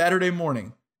 Saturday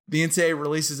morning, the NCAA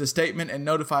releases a statement and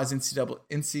notifies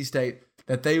NC State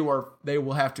that they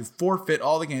will have to forfeit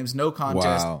all the games, no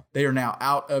contest. Wow. They are now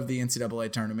out of the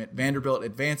NCAA tournament. Vanderbilt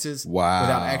advances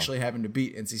without actually having to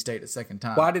beat NC State a second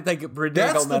time. Why did they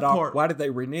renege on that? part. Why did they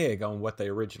renege on what they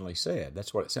originally said?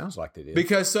 That's what it sounds like they did.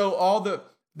 Because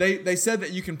they said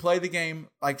that you can play the game,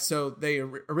 they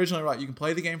originally wrote you can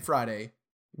play the game Friday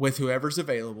with whoever's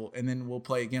available, and then we'll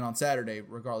play again on Saturday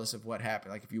regardless of what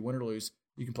happened. Like if you win or lose,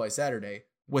 you can play Saturday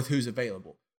with who's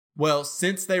available. Well,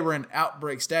 since they were in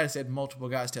outbreak status, they had multiple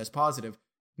guys test positive.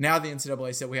 Now the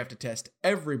NCAA said we have to test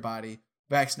everybody,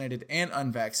 vaccinated and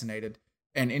unvaccinated,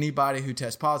 and anybody who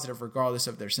tests positive, regardless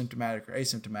if they're symptomatic or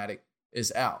asymptomatic,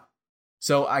 is out.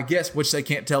 So I guess, which they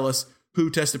can't tell us who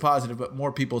tested positive, but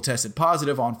more people tested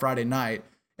positive on Friday night.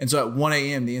 And so at 1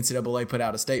 a.m., the NCAA put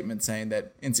out a statement saying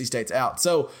that NC State's out.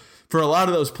 So for a lot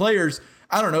of those players,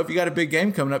 I don't know, if you got a big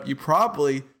game coming up, you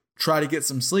probably try to get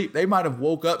some sleep. They might have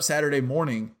woke up Saturday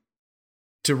morning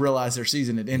to realize their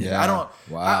season had ended. Yeah.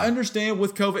 I understand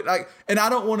with COVID, and I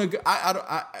don't want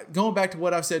to, going back to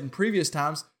what I've said in previous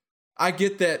times, I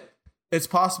get that it's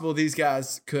possible these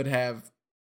guys could have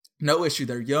no issue.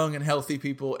 They're young and healthy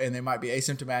people, and they might be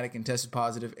asymptomatic and tested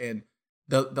positive, and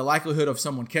the likelihood of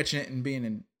someone catching it and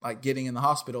being getting in the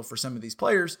hospital for some of these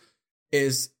players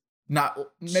is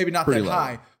maybe not that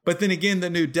high. But then again, the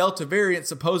new Delta variant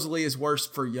supposedly is worse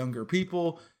for younger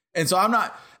people. And so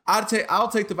I'll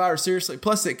take the virus seriously.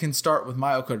 Plus it can start with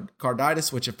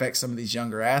myocarditis, which affects some of these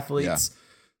younger athletes. Yeah.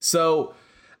 So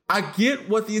I get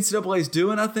what the NCAA is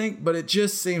doing, I think, but it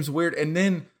just seems weird. And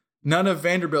then none of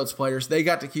Vanderbilt's players, they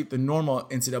got to keep the normal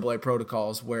NCAA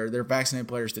protocols where their vaccinated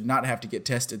players did not have to get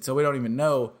tested. So we don't even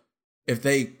know if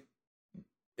they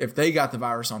got the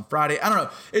virus on Friday. I don't know.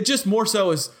 It just more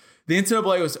so is the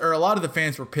NCAA or a lot of the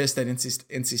fans were pissed that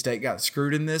NC State got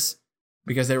screwed in this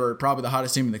because they were probably the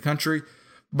hottest team in the country.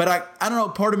 But I don't know.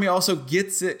 Part of me also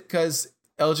gets it because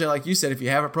LJ, like you said, if you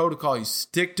have a protocol, you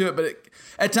stick to it. But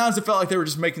at times it felt like they were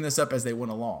just making this up as they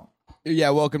went along.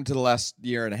 Yeah, welcome to the last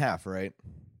year and a half, right?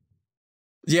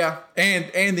 Yeah,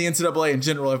 and the NCAA in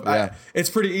general. It's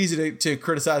pretty easy to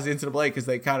criticize the NCAA because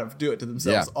they kind of do it to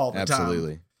themselves all the time.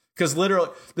 Absolutely. Because literally,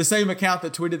 the same account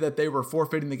that tweeted that they were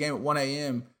forfeiting the game at 1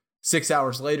 a.m., 6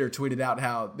 hours later tweeted out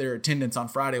how their attendance on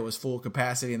Friday was full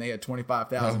capacity and they had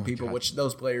 25,000 people, God. Which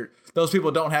those people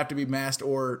don't have to be masked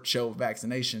or show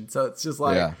vaccination. So it's just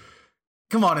like,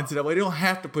 come on, NCAA, you don't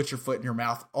have to put your foot in your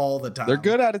mouth all the time. They're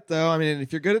good at it, though. I mean,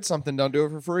 if you're good at something, don't do it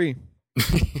for free.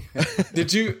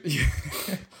 Did you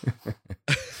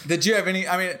have any,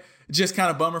 I mean, just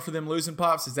kind of bummer for them losing,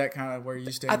 Pops? Is that kind of where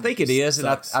you stand? I think it is. And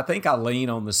I think I lean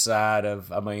on the side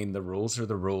of, I mean, the rules are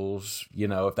the rules. You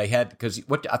know, if they had, because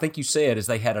what I think you said is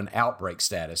they had an outbreak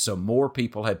status. So more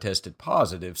people had tested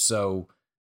positive. So,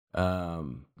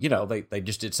 you know, they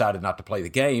just decided not to play the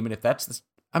game. And if that's the,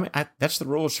 I mean, that's the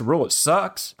rule. It's the rule. It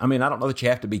sucks. I mean, I don't know that you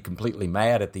have to be completely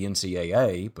mad at the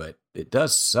NCAA, but it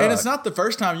does suck. And it's not the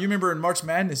first time. You remember in March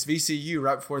Madness, VCU,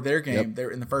 right before their game, they're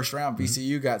in the first round,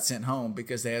 VCU got sent home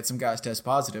because they had some guys test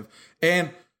positive.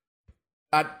 And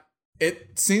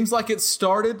it seems like it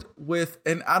started with,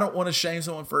 and I don't want to shame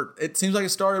someone for, it seems like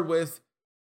it started with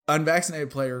unvaccinated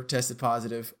player tested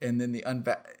positive, and then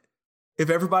if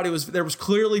everybody was, there was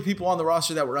clearly people on the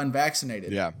roster that were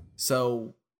unvaccinated. Yeah.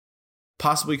 So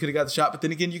possibly could have got the shot, but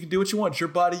then again, you can do what you want. It's your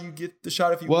body. You get the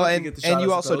shot if you want to get the shot. And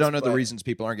you also don't know the reasons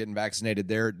people aren't getting vaccinated.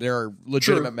 There are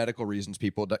legitimate medical reasons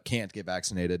people can't get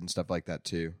vaccinated and stuff like that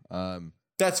too.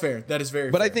 That's fair. That is very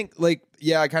fair. But I think,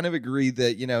 I kind of agree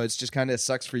that, you know, it's just kind of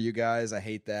sucks for you guys. I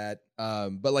hate that.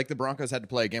 But like the Broncos had to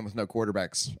play a game with no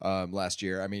quarterbacks last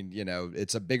year. I mean, you know,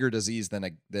 it's a bigger disease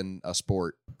than a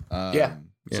sport.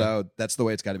 So that's the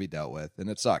way it's got to be dealt with. And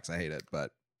it sucks. I hate it,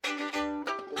 but.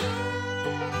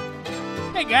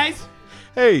 Hey guys,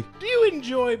 hey, do you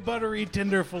enjoy buttery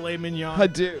tender filet mignon? I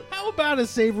do. How about a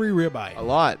savory ribeye? A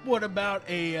lot. What about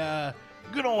a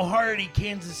good old hearty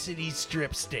Kansas City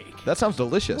strip steak? That sounds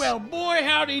delicious. Well, boy,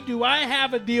 howdy, do I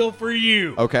have a deal for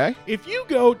you. Okay. If you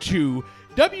go to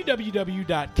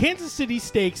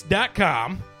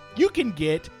www.kansascitysteaks.com, you can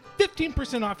get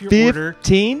 15% off your order.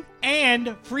 15?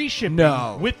 And free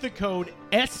shipping with the code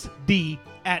SD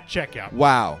at checkout.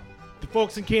 Wow. The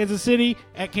folks in Kansas City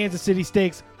at Kansas City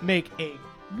Steaks make a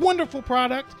wonderful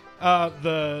product.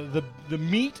 The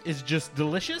meat is just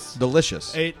delicious.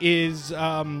 Delicious. It is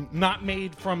not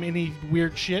made from any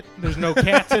weird shit. There's no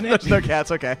cats in it. There's no cats.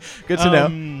 Okay, good to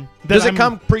know. Does it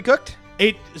come pre-cooked?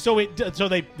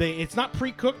 It's not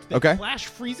pre-cooked. They flash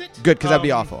freeze it. Good, because that'd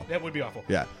be awful. That would be awful.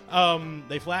 Yeah.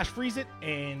 They flash freeze it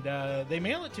and they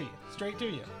mail it to you straight to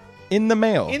you. In the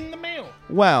mail. In the mail.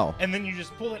 Wow. And then you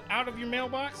just pull it out of your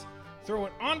mailbox. Throw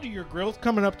it onto your grills.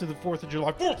 Coming up to the 4th of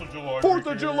July. 4th of July. 4th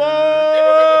of July!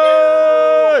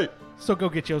 So go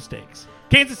get your steaks.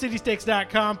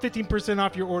 KansasCitySteaks.com. 15%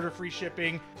 off your order. Free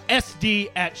shipping. SD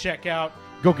at checkout.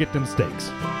 Go get them steaks.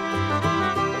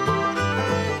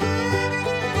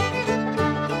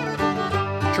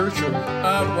 True.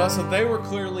 Well, so they were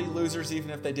clearly losers even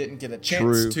if they didn't get a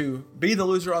chance to be the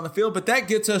loser on the field. But that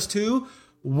gets us to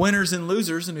winners and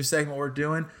losers, a new segment we're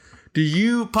doing. Do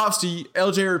you, Pops,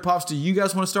 LJ or Pops, do you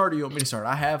guys want to start or do you want me to start?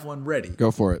 I have one ready.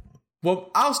 Go for it. Well,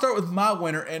 I'll start with my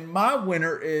winner, and my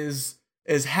winner is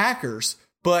Hackers,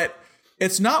 but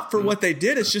it's not for what they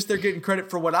did. It's just they're getting credit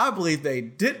for what I believe they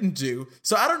didn't do.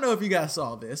 So I don't know if you guys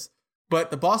saw this,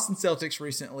 but the Boston Celtics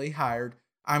recently hired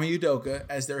Ime Udoka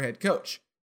as their head coach.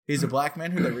 He's a black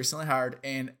man who they recently hired,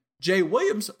 and Jay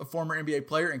Williams, a former NBA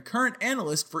player and current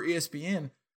analyst for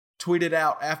ESPN, tweeted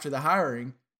out after the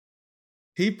hiring.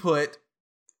 He put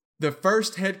the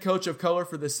first head coach of color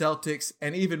for the Celtics,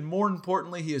 and even more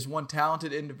importantly, he is one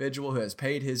talented individual who has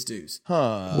paid his dues.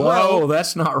 Huh. Whoa,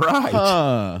 that's not right.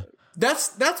 Huh.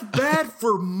 That's bad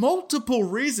for multiple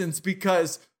reasons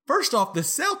because first off, the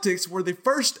Celtics were the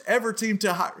first ever team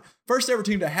to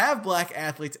have black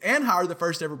athletes and hire the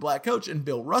first ever black coach in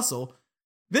Bill Russell.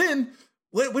 Then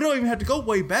we don't even have to go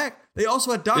way back. They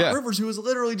also had Doc Rivers, who was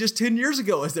literally just 10 years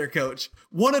ago as their coach,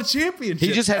 won a championship.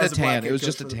 He just had a tan. It was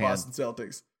just a tan. Boston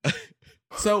Celtics.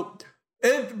 So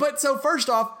first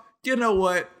off, you know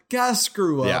what? Guys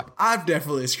screw up. Yeah. I've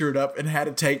definitely screwed up and had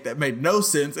a take that made no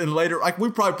sense. And later, like we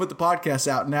probably put the podcast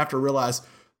out and after realized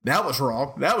that was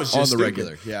wrong. That was just On the stupid.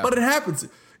 regular, yeah. But it happens.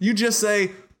 You just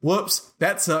say, whoops,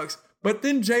 that sucks. But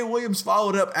then Jay Williams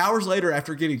followed up hours later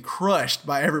after getting crushed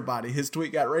by everybody. His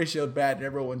tweet got ratioed bad and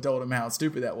everyone told him how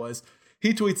stupid that was.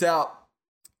 He tweets out,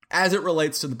 as it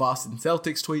relates to the Boston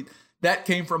Celtics tweet, that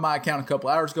came from my account a couple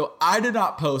hours ago. I did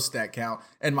not post that account,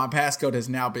 and my passcode has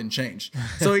now been changed.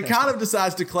 So he kind of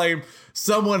decides to claim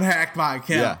someone hacked my account.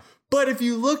 Yeah. But if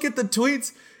you look at the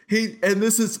tweets,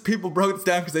 people broke it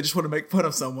down because they just want to make fun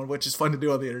of someone, which is fun to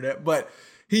do on the internet. But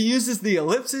he uses the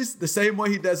ellipses the same way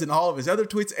he does in all of his other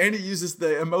tweets, and he uses the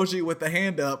emoji with the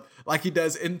hand up like he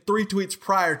does in 3 tweets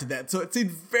prior to that. So it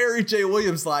seemed very Jay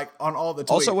Williams-like on all the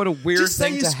tweets. Also, what a weird Just say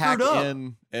thing you to screwed hack up.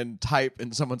 in and type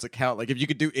in someone's account. Like, if you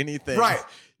could do anything, Right.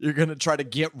 you're going to try to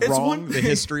get It's wrong one the thing-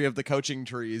 history of the coaching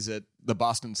trees at the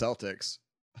Boston Celtics.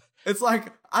 It's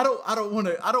like I don't want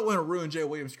to ruin Jay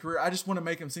Williams' career. I just want to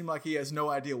make him seem like he has no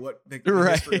idea what the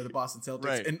Right. history of the Boston Celtics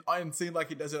Right. and seem like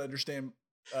he doesn't understand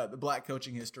the black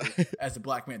coaching history as a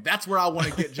black man. That's where I want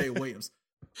to get Jay Williams.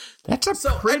 That's a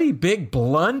So, pretty big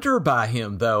blunder by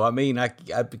him, though. I mean,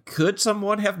 could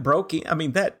someone have broken? I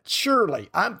mean, that surely.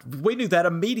 We knew that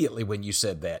immediately when you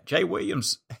said that. Jay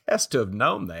Williams has to have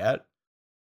known that,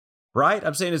 right?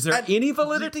 I'm saying, is there any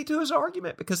validity to his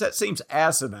argument? Because that seems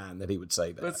asinine that he would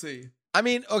say that. Let's see. I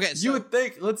mean, okay, so You would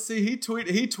think. Let's see. He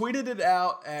tweeted it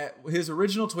out at his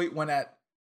original tweet went at.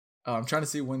 I'm trying to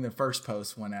see when the first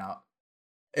post went out.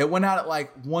 It went out at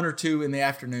like 1 or 2 in the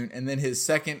afternoon, and then his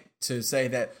second to say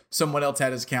that someone else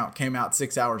had his account came out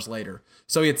 6 hours later.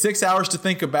 So he had 6 hours to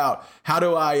think about how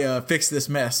do I fix this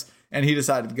mess, and he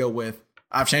decided to go with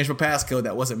I've changed my passcode.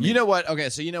 That wasn't me. You know what? Okay,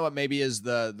 so you know what maybe is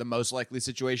the most likely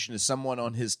situation is someone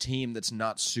on his team that's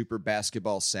not super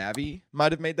basketball savvy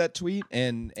might have made that tweet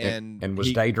and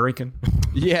was day drinking.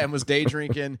 Yeah, and was day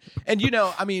drinking. And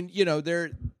I mean,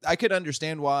 I could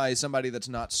understand why somebody that's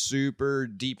not super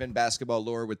deep in basketball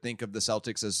lore would think of the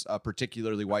Celtics as a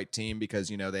particularly white team because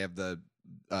they have the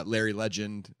Larry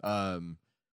Legend,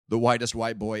 the whitest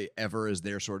white boy ever as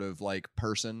their sort of like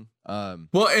person.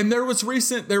 Well, and there was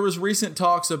recent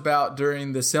talks about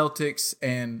during the Celtics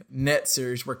and Nets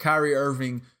series where Kyrie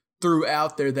Irving threw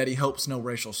out there that he hopes no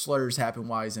racial slurs happen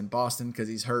while he's in Boston because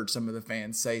he's heard some of the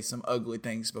fans say some ugly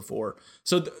things before.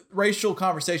 So the racial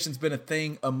conversation's been a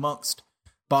thing amongst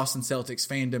Boston Celtics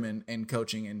fandom and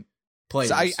coaching and players.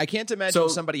 So I can't imagine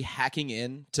somebody hacking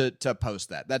in to post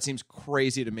that. That seems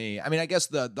crazy to me. I mean, I guess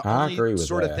the only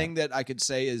sort of thing that I could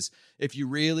say is if you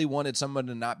really wanted someone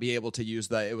to not be able to use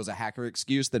it was a hacker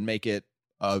excuse, then make it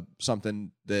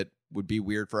something that would be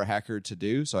weird for a hacker to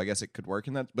do. So I guess it could work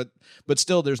in that. But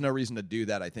still, there's no reason to do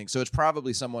that, I think. So it's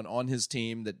probably someone on his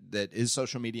team that is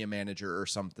social media manager or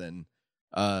something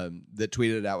that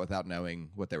tweeted it out without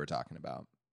knowing what they were talking about.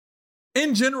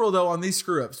 In general, though, on these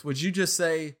screw-ups, would you just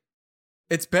say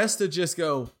it's best to just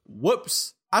go,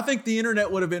 whoops? I think the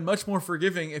internet would have been much more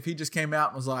forgiving if he just came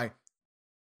out and was like,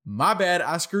 my bad,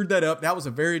 I screwed that up. That was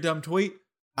a very dumb tweet.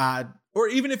 Or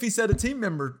even if he said a team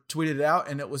member tweeted it out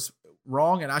and it was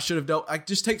wrong and I should have I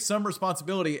just take some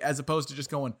responsibility as opposed to just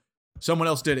going, someone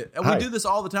else did it. And we do this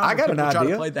all the time. I got an idea. Try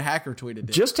to play the hacker tweeted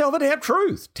it. Just tell the damn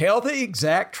truth. Tell the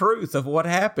exact truth of what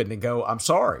happened and go, I'm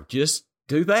sorry. Just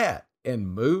do that and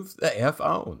move the F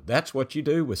on. That's what you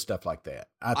do with stuff like that.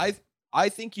 I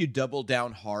think you double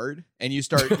down hard and you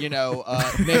start, naming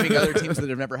other teams that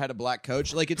have never had a black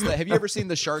coach. Like have you ever seen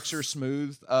the Sharks Are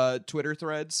Smooth Twitter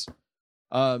threads?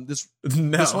 This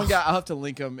one guy, I'll have to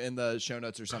link him in the show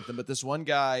notes or something, but this one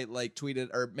guy like tweeted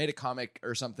or made a comic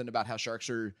or something about how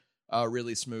sharks are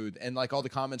really smooth. And like all the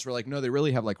comments were like, no, they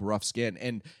really have like rough skin.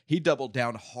 And he doubled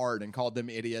down hard and called them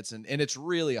idiots. And it's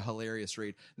really a hilarious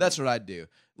read. That's what I'd do.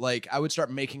 Like I would start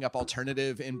making up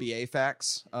alternative NBA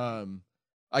facts.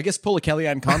 I guess pull a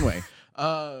Kellyanne Conway.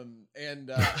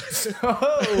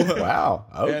 Wow.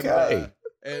 Okay.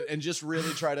 And just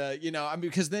really try to,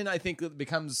 because then I think it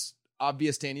becomes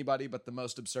obvious to anybody but the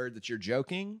most absurd that you're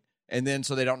joking. And then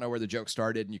so they don't know where the joke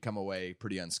started and you come away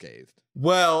pretty unscathed.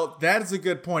 Well, that is a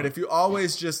good point. If you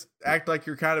always just act like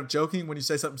you're kind of joking when you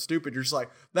say something stupid, you're just like,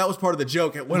 that was part of the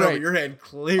joke. It went over your head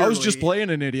clearly. I was just playing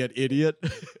an idiot.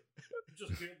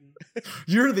 Just kidding.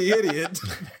 You're the idiot.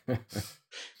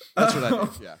 That's what I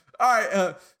think, yeah. All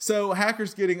right. So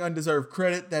hackers getting undeserved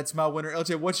credit. That's my winner.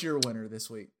 LJ, what's your winner this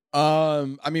week?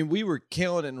 I mean, we were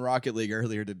killing it in Rocket League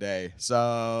earlier today.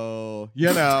 So,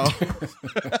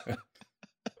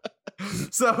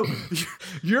 So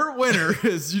your winner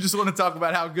is you just want to talk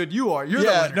about how good you are. You're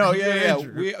the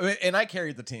winner. Yeah. And I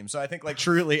carried the team. So I think like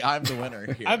truly I'm the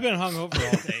winner here. I've been hungover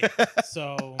all day.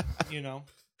 So,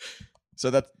 So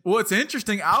that's Well, it's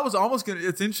interesting. I was almost gonna.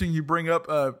 It's interesting you bring up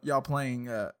y'all playing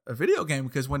a video game,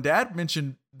 because when Dad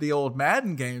mentioned the old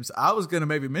Madden games, I was gonna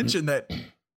maybe mention that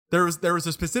there was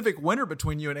a specific winner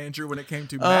between you and Andrew when it came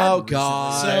to Madden. Oh,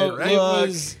 God. recently, So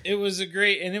right? it was a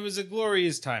great, and it was a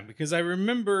glorious time, because I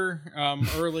remember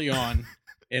early on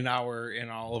in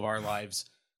all of our lives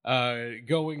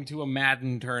going to a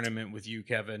Madden tournament with you,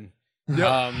 Kevin.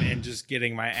 And just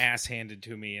getting my ass handed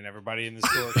to me, and everybody in the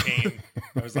store came.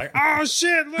 I was like, "Oh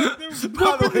shit! Look, they're By the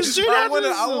whooping the way, shit I out want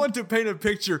of to. I this." want to paint a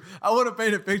picture. I want to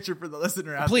paint a picture for the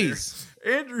listener out Please.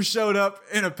 there. Andrew showed up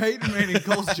in a Peyton Manning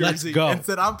Colts jersey go. and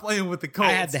said, "I'm playing with the Colts."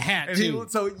 I had the hat, and too.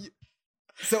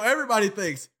 So everybody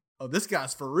thinks, "Oh, this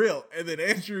guy's for real," and then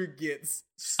Andrew gets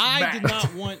smacked. I did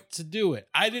not want to do it.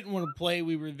 I didn't want to play.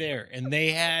 We were there, and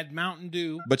they had Mountain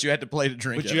Dew. but you had to play to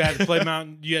drink But it. you had to play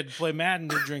You had to play Madden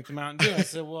to drink the Mountain Dew. I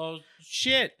said, "Well,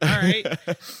 shit. All right,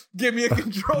 Give me a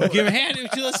controller. give a hand.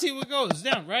 Let's see what goes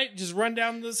down. Right, just run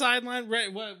down the sideline. Right,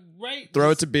 right. Throw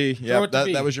it to B. Throw Yeah, it to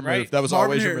B, that was your right? move. That was Marvin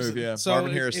always Harrison. your move. Yeah, So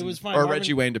Marvin it Harrison was fine. or Marvin-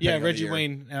 Reggie Wayne, depending Yeah, on the Reggie year.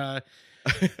 Wayne.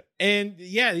 And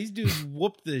yeah, these dudes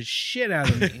whooped the shit out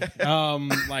of me,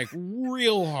 like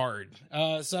real hard.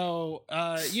 So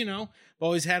you know, I've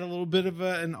always had a little bit of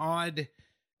an odd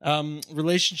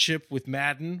relationship with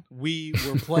Madden. We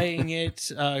were playing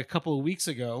it a couple of weeks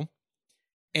ago,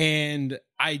 and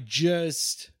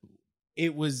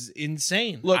it was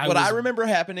insane. Look, what I was- remember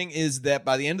happening is that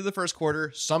by the end of the first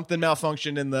quarter, something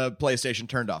malfunctioned and the PlayStation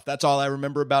turned off. That's all I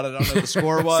remember about it. I don't know what the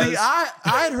score was. See, I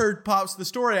had heard Pops. The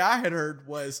story I had heard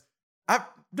was, I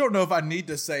don't know if I need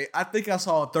to say, I think I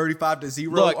saw a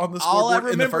 35-0 Look, on the all I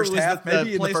scoreboard in the remember first was half, that maybe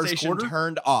the in the first PlayStation quarter.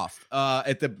 turned off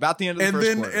at about the end of the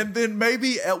first quarter. And then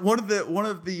maybe at one of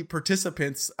the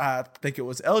participants, I think it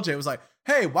was LJ, was like,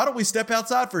 "Hey, why don't we step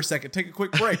outside for a second, take a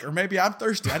quick break, or maybe I'm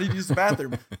thirsty, I need to use the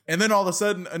bathroom." And then all of a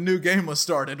sudden, a new game was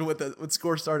started with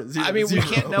score started 0-0. I mean, we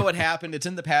can't know what happened. It's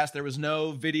in the past. There was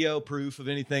no video proof of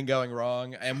anything going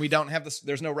wrong, and we don't have this.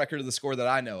 There's no record of the score that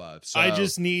I know of. So. I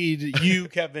just need you,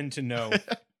 Kevin, to know.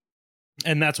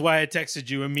 And that's why I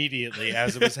texted you immediately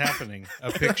as it was happening,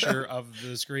 a picture of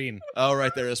the screen. Oh,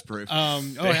 right there is proof. Oh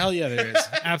hell yeah, there is.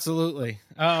 Absolutely.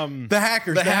 The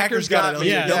hackers got it. me.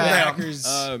 Yeah, Double the down. hackers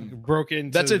broke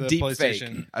into That's a the deep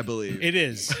PlayStation. fake, I believe. It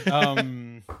is.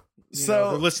 So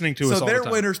they're listening to us So all the they're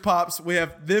time. winners, Pops. We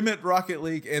have them at Rocket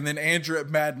League, and then Andrew at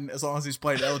Madden. As long as he's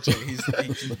played LJ,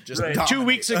 he's just Right. 2 dominant.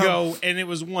 weeks ago, and it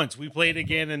was once. We played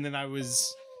again, and then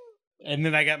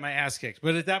I got my ass kicked.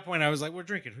 But at that point, I was like, "We're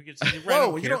drinking. Who gets right?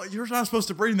 Whoa, you're not supposed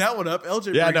to bring that one up.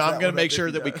 LJ. Yeah, brings no, I'm that going one to make up sure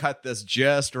if that he we cut this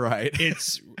just right.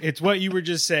 It's what you were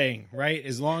just saying, right?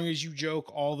 As long as you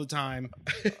joke all the time,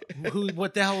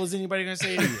 what the hell is anybody going to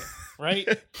say to you, right?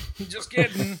 Just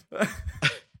kidding.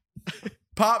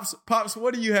 Pops,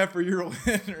 what do you have for your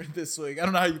winner this week? I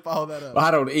don't know how you follow that up.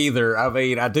 I don't either. I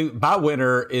mean, I do. My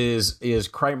winner is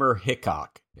Kramer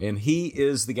Hickok, and he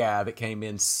is the guy that came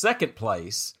in second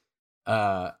place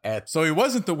at. So he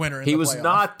wasn't the winner. He was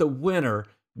not the winner,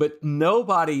 but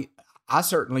nobody. I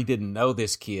certainly didn't know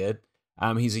this kid.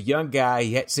 He's a young guy.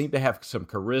 He seemed to have some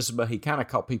charisma. He kind of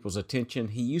caught people's attention.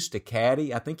 He used to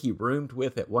caddy. I think he roomed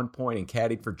with at one point and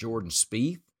caddied for Jordan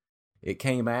Spieth. It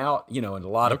came out, and a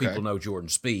lot of people know Jordan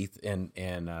Spieth,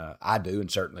 and I do,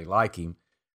 and certainly like him.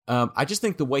 I just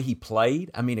think the way he played.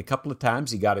 I mean, a couple of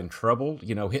times he got in trouble,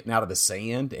 hitting out of the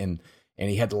sand, and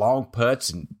he had long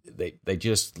putts, and they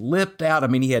just lipped out. I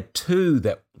mean, he had two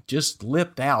that just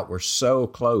lipped out, were so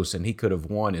close, and he could have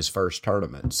won his first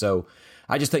tournament. So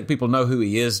I just think people know who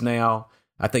he is now.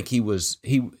 I think he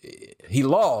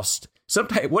lost.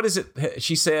 Sometimes, what is it?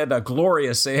 She said,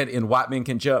 Gloria said in White Men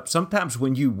Can Jump, sometimes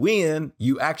when you win,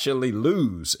 you actually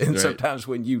lose. And sometimes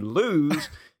when you lose,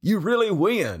 you really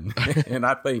win. And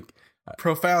I think,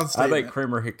 profound statement. I think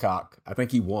Kramer Hickok, I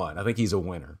think he won. I think he's a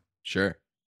winner. Sure.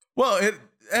 Well,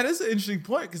 that is an interesting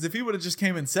point, because if he would have just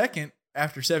came in second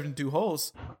after 72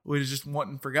 holes, we'd have just went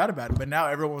and forgot about it. But now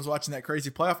everyone was watching that crazy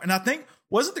playoff. And I think,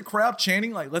 wasn't the crowd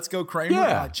chanting, like, "Let's go Kramer,"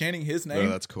 Yeah. like chanting his name? Oh,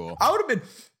 that's cool. I would have been,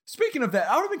 speaking of that,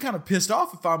 I would have been kind of pissed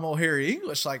off if I'm old Harry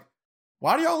English. Like,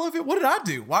 why do y'all love it? What did I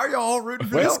do? Why are y'all all rooting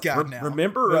for this guy now?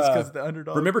 Remember, That's 'cause the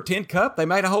underdog. remember Tin Cup? They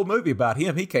made a whole movie about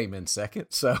him. He came in second.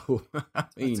 So, I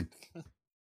mean,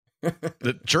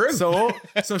 True.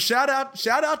 So shout out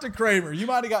to Kramer. You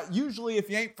might have got, usually if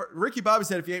you ain't, Ricky Bobby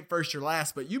said if you ain't first, you're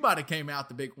last, but you might have came out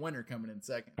the big winner coming in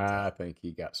second. I think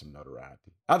he got some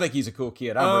notoriety. I think he's a cool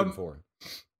kid. I'm rooting for him.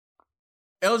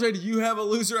 LJ, do you have a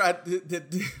loser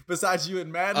besides you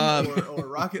and Madden or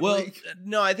Rocket League?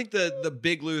 No, I think the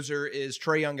big loser is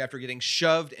Trae Young after getting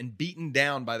shoved and beaten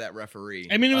down by that referee.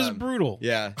 I mean, it was brutal.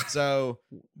 Yeah, so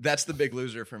that's the big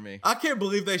loser for me. I can't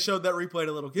believe they showed that replay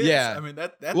to little kids. Yeah, I mean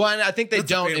that. Well, and I think they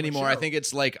don't anymore. Show. I think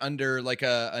it's like under like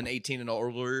an 18 and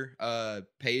older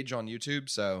page on YouTube.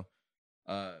 So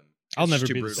I'll never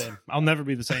be the same. I'll never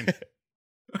be the same.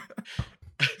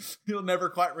 You'll never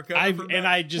quite recover from that. And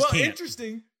I just can't.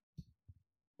 Interesting.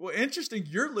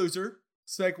 Your loser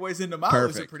segues into my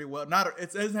loser pretty well.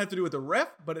 It doesn't have to do with the ref,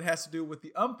 but it has to do with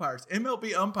the umpires.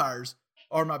 MLB umpires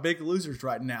are my big losers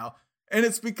right now. And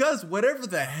it's because whatever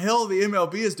the hell the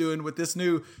MLB is doing with this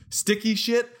new sticky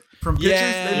shit from pitchers,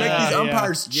 they make these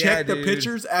umpires check the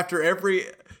pitchers after every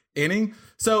inning.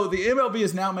 So the MLB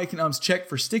is now making umps check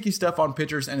for sticky stuff on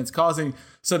pitchers, and it's causing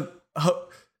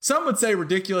some would say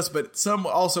ridiculous, but some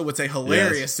also would say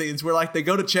hilarious scenes where like they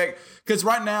go to check, because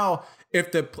right now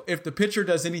if the pitcher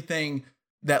does anything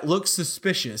that looks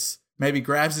suspicious, maybe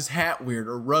grabs his hat weird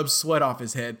or rubs sweat off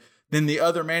his head, then the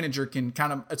other manager can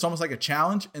it's almost like a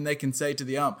challenge, and they can say to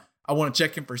the ump, I want to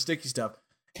check him for sticky stuff.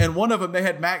 And one of them, they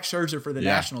had Max Scherzer for the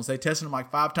Nationals. They tested him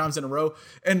like 5 times in a row.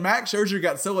 And Max Scherzer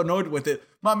got so annoyed with it,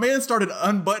 my man started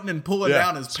unbuttoning and pulling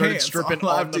down his pants. Stripping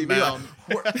on the mound.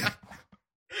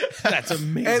 That's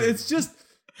amazing. And it's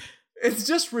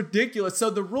just ridiculous. So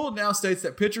the rule now states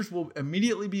that pitchers will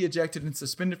immediately be ejected and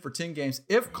suspended for 10 games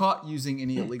if caught using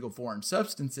any illegal foreign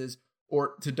substances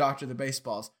or to doctor the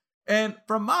baseballs. And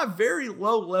from my very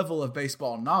low level of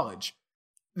baseball knowledge,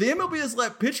 the MLB has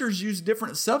let pitchers use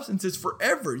different substances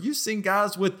forever. You've seen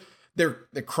guys with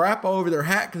the crap all over their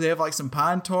hat because they have like some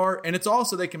pine tar, and it's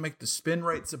also they can make the spin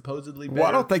rate supposedly better. Well,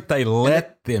 I don't think they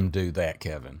let them do that,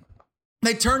 Kevin.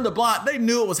 They turned the blind. They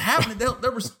knew it was happening.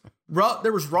 There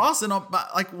was rosin on,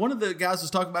 like one of the guys was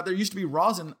talking about. There used to be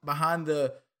rosin behind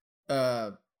the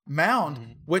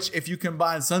mound, which if you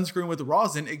combine sunscreen with the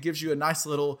rosin, it gives you a nice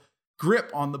little grip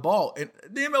on the ball. And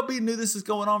the MLB knew this is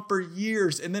going on for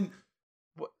years. And then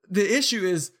the issue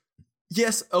is,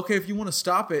 yes, okay, if you want to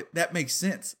stop it, that makes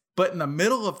sense. But in the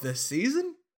middle of the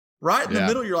season, right in the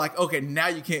middle, you're like, okay, now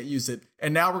you can't use it,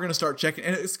 and now we're going to start checking.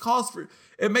 And it's caused for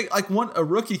it. Make like a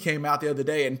rookie came out the other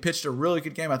day and pitched a really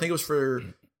good game. I think it was for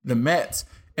the Mets.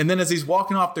 And then as he's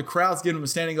walking off, the crowd's giving him a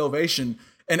standing ovation.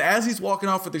 And as he's walking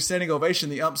off with the standing ovation,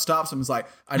 the ump stops him and is like,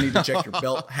 I need to check your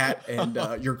belt, hat, and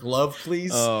your glove,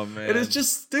 please. Oh, man. And it's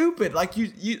just stupid. Like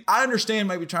I understand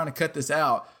maybe trying to cut this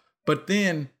out, but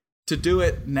then to do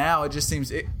it now, it just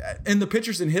seems and the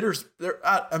pitchers and hitters,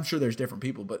 I'm sure there's different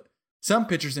people, but some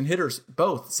pitchers and hitters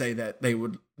both say that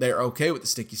they're okay with the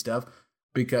sticky stuff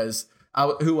because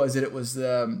who was it? It was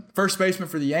the first baseman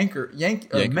for the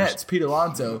Yankers. Mets, Pete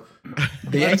Alonso.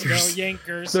 The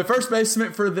Yankers. The first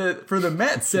baseman for the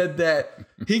Mets said that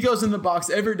he goes in the box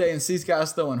every day and sees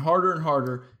guys throwing harder and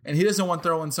harder, and he doesn't want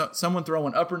someone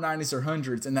throwing upper 90s or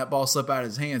hundreds and that ball slip out of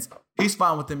his hands. He's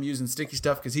fine with them using sticky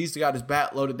stuff because he's got his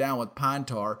bat loaded down with pine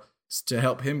tar to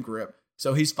help him grip,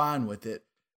 so he's fine with it.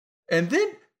 And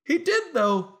then he did,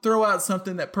 though, throw out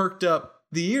something that perked up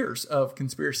the ears of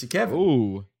Conspiracy Kevin.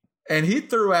 Ooh. And he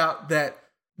threw out that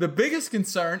the biggest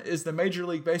concern is the Major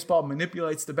League Baseball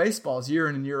manipulates the baseballs year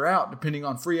in and year out, depending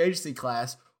on free agency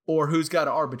class or who's got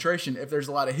an arbitration. If there's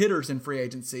a lot of hitters in free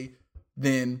agency,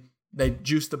 then they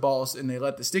juice the balls and they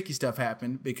let the sticky stuff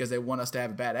happen because they want us to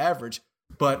have a bad average.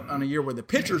 But on a year where the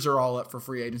pitchers are all up for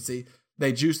free agency,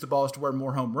 they juice the balls to where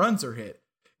more home runs are hit.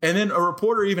 And then a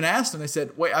reporter even asked him, they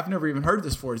said, wait, I've never even heard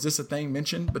this before. Is this a thing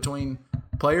mentioned between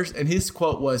players? And his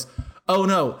quote was, oh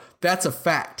no, that's a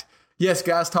fact. Yes,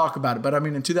 guys talk about it. But I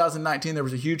mean, in 2019, there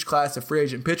was a huge class of free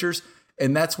agent pitchers.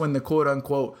 And that's when the quote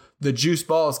unquote, the juice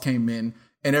balls came in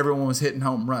and everyone was hitting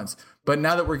home runs. But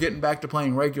now that we're getting back to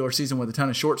playing regular season with a ton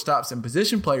of shortstops and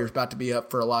position players about to be up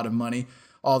for a lot of money,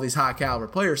 all these high caliber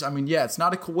players. I mean, yeah, it's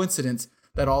not a coincidence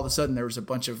that all of a sudden there was a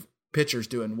bunch of pitchers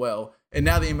doing well. And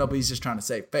now the MLB is just trying to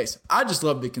save face. I just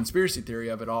love the conspiracy theory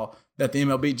of it all, that the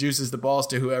MLB juices the balls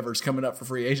to whoever's coming up for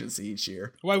free agency each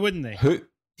year. Why wouldn't they?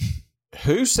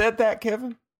 Who said that,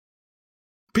 Kevin?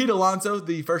 Pete Alonso,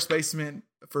 the first baseman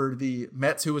for the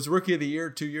Mets, who was Rookie of the Year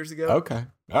 2 years ago. Okay.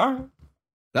 All right.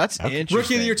 That's interesting.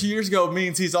 Rookie of the Year 2 years ago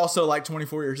means he's also like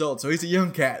 24 years old. So he's a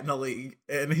young cat in the league.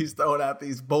 And he's throwing out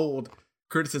these bold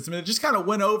criticism. And it just kind of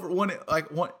went over one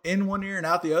in one ear and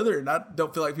out the other. And I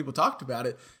don't feel like people talked about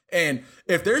it. And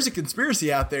if there's a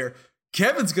conspiracy out there,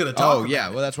 Kevin's going to talk about yeah.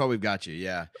 it. Well, that's why we've got you.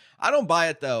 Yeah. I don't buy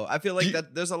it, though. I feel like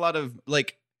that there's a lot of,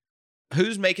 like,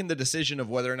 who's making the decision of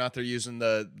whether or not they're using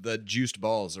the juiced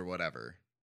balls or whatever?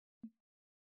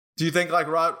 Do you think like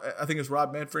Rob? I think it's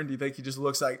Rob Manfred. Do you think he just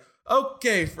looks like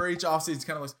okay for each offseason?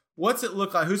 Kind of looks. What's it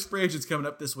look like? Who's free agents coming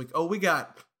up this week? Oh, we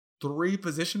got 3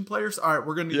 position players. All right,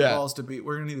 we're gonna need the balls to be.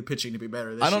 We're gonna need the pitching to be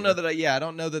better. This I don't year. know that. I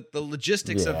don't know that the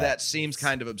logistics of that seems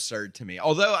kind of absurd to me.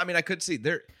 Although, I mean, I could see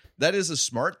there that is a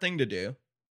smart thing to do.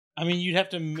 I mean, you'd have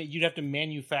to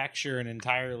manufacture an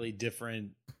entirely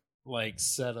different like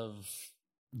set of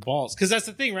balls, because that's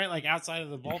the thing, right? Like outside of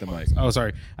the ballparks.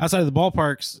 Outside of the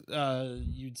ballparks,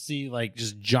 you'd see like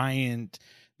just giant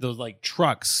those like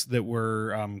trucks that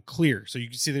were clear, so you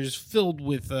can see they're just filled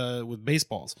with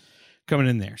baseballs coming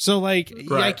in there. So like,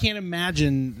 I can't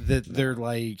imagine that they're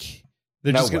like.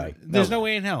 There's no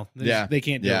way in hell. They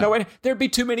can't do it. No way. There'd be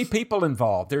too many people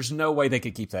involved. There's no way they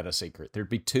could keep that a secret. There'd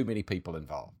be too many people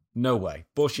involved. No way.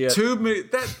 Bullshit. Too many.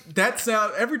 That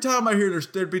sound. Every time I hear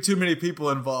there'd be too many people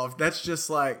involved. That's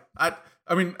just like I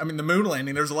mean the moon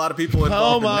landing. There's a lot of people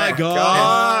involved. Oh my in that.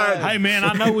 God. Hey man,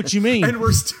 I know what you mean. And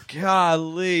we're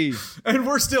Golly. and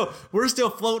we're still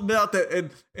floating out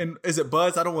that. And is it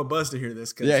Buzz? I don't want Buzz to hear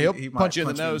this because he'll might punch you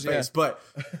in the nose. Face,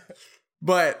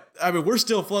 But I mean, we're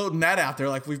still floating that out there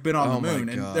like we've been on the moon,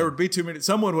 and there would be too many.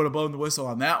 Someone would have blown the whistle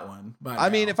on that one. I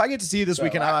mean, if I get to see you this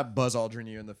weekend, I might Buzz Aldrin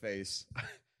you in the face.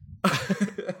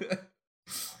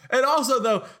 And also,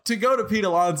 though, to go to Pete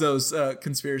Alonso's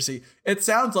conspiracy, it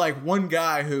sounds like one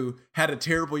guy who had a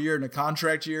terrible year in a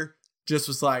contract year just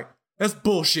was like, "That's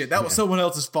bullshit. That was someone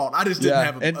else's fault. I just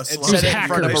didn't have a slow said it in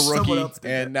front of a Someone rookie,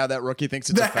 and now that rookie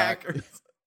thinks it's the a fact. hackers."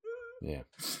 Yeah.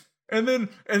 And then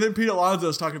Pete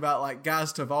Alonso's talking about like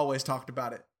guys have always talked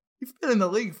about it. You've been in the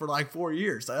league for like 4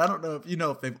 years. I don't know if you know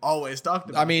if they've always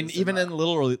talked about it. I mean, even in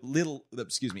little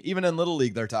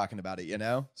league, they're talking about it, you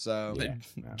know? So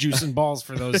Juicing balls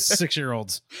for those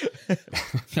 6-year-olds.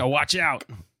 Watch out.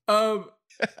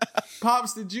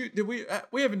 Pops,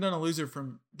 we haven't done a loser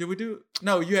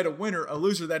no, you had a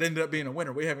loser that ended up being a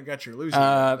winner. We haven't got your loser.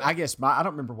 I guess I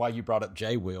don't remember why you brought up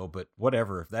Jay Will, but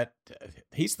whatever. If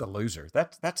he's the loser.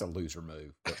 That's a loser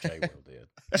move. What Jay Will did.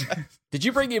 Did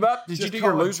you bring him up? Did you do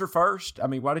your loser first? I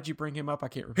mean, why did you bring him up? I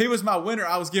can't remember. He was my winner.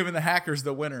 I was giving the hackers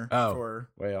the winner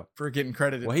for getting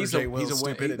credited. Well, he's a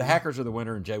winner. The hackers are the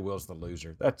winner, and Jay Will's the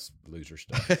loser. That's loser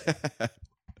stuff.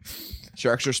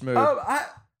 Sharks are smooth.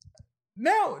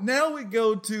 Now we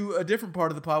go to a different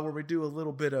part of the pod where we do a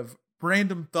little bit of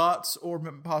random thoughts or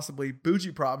possibly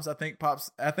bougie problems. I think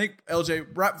LJ,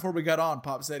 right before we got on,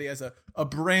 Pop said he has a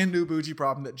brand new bougie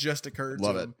problem that just occurred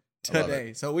to him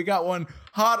today. So we got one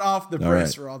hot off the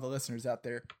press for all the listeners out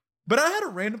there. But I had a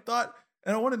random thought,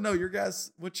 and I want to know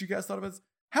what you guys thought about this.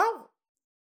 How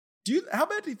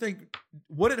bad do you think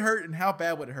would it hurt, and how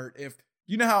bad would it hurt if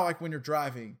you know how like when you're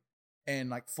driving and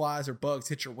like flies or bugs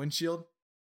hit your windshield?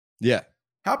 Yeah.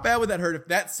 How bad would that hurt if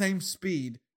that same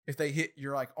speed, if they hit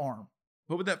your like arm?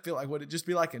 What would that feel like? Would it just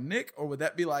be like a nick, or would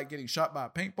that be like getting shot by a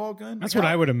paintball gun? That's what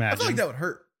I would imagine. I feel like that would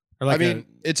hurt.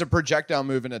 It's a projectile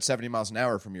moving at 70 miles an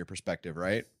hour from your perspective,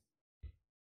 right?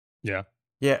 Yeah.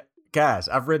 Yeah. Guys,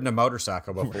 I've ridden a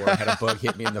motorcycle before. I had a bug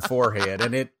hit me in the forehead,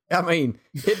 and it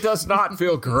does not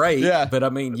feel great. Yeah. But I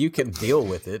mean, you can deal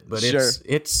with it, but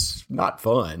it's not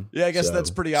fun. Yeah, I guess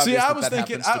that's pretty obvious. See, I was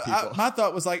thinking, people. my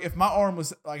thought was like, if my arm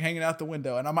was like hanging out the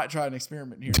window, and I might try an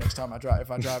experiment here next time I drive.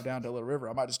 If I drive down to Little River,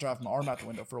 I might just drive my arm out the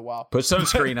window for a while. Put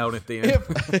sunscreen on it then.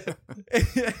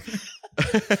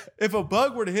 If a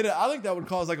bug were to hit it, I think that would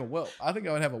cause like a whelp. I think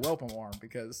I would have a whelp on my arm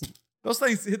because those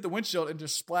things hit the windshield and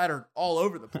just splatter all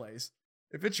over the place.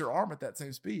 If it's your arm at that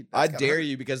same speed, I dare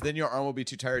you, because then your arm will be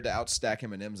too tired to outstack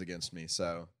M&Ms against me.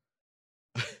 So,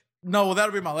 no, well,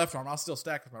 that'll be my left arm. I'll still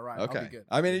stack with my right. Okay, I'll be good.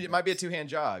 I mean, it might be a 2-hand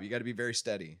job. You got to be very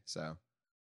steady. So,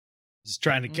 just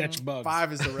trying to catch bugs.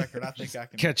 5 is the record. I think I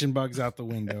can catching bugs out the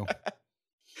window.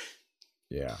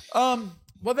 Yeah.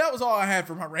 Well, that was all I had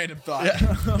for my random thought.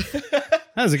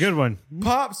 That was a good one.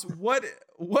 Pops,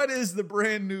 what is the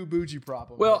brand new bougie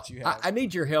problem that you have? I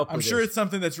need your help. I'm sure it's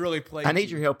something that's really played. I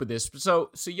need your help with this. So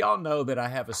y'all know that I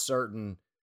have a certain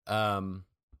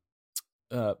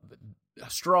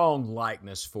strong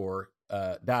likeness for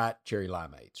Diet Cherry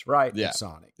Limeades, right? Yeah. At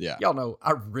Sonic. Yeah. Y'all know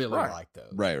I really like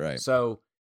those. Right. So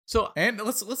and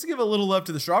let's give a little love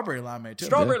to the strawberry limeade too.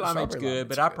 Strawberry limeade's good,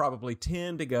 but I probably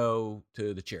tend to go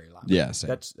to the cherry limeade. Yeah, same.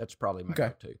 That's probably my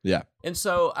go-to. Yeah. And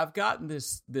so I've gotten the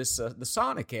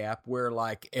Sonic app where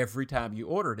like every time you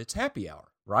order it, it's happy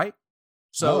hour, right?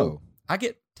 So I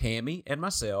get Tammy and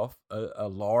myself a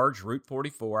large Route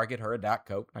 44. I get her a Diet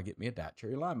Coke. I get me a Diet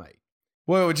Cherry Limeade.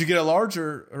 Well, would you get a large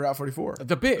or a Route 44?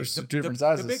 The big, There's different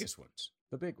sizes. The biggest ones.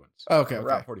 The big ones. Okay.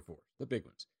 Route 44. The big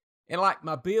ones. And like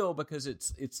my bill, because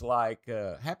it's like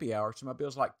happy hour, so my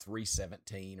bill's like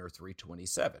 $317 or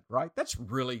 $327, right? That's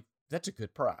a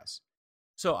good price.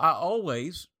 So I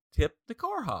always tip the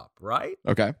car hop, right?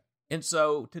 Okay. And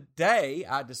so today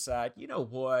I decide, you know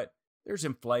what? There's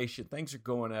inflation. Things are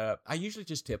going up. I usually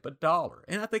just tip $1.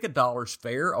 And I think $1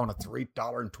 fair on a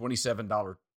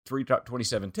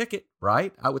 $3.27 ticket,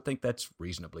 right? I would think that's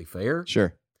reasonably fair.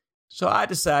 Sure. So I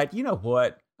decide, you know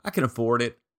what? I can afford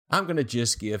it. I'm going to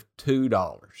just give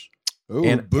 $2.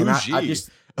 Ooh, bougie.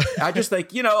 I just think,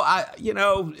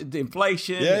 the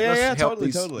inflation. Let's help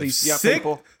these young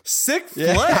people. Sick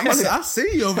Yeah. flex. I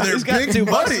see you over there, He's got big $2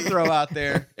 money. to throw out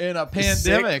there in a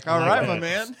pandemic. All right, my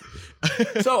man.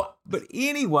 But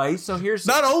anyway, so here's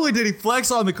Not only did he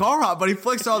flex on the car hop, but he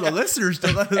flexed on the listeners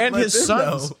to let And let his them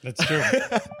sons. know. That's true.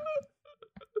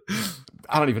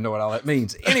 I don't even know what all that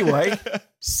means. Anyway,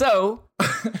 so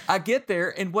I get there,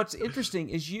 and what's interesting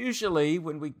is usually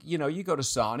when you go to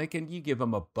Sonic and you give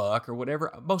them $1 or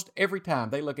whatever, most every time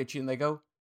they look at you and they go,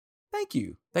 thank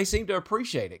you. They seem to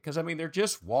appreciate it because, they're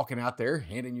just walking out there,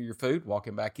 handing you your food,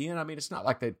 walking back in. It's not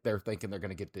like they're thinking they're going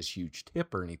to get this huge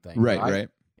tip or anything. Right.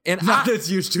 And Not this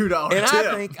huge $2 and tip.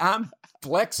 I think I'm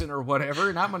flexing or whatever,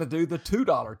 and I'm going to do the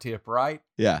 $2 tip, right?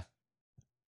 Yeah.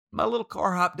 My little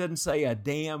car hop doesn't say a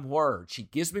damn word. She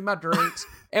gives me my drinks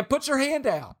and puts her hand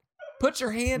out. Like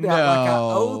I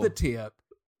owe the tip.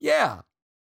 Yeah.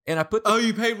 And I put the... Oh,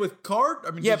 you paid with card?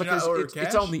 yeah, did you not because order it's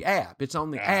cash? on the app. It's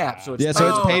on the app. So it's Yeah, so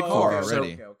it's paid Oh, for okay.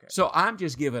 already. Okay. So I'm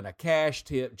just giving a cash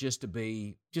tip just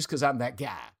because I'm that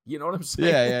guy. You know what I'm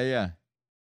saying? Yeah.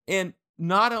 And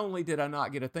not only did I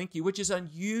not get a thank you, which is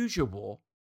unusual,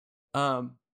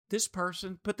 this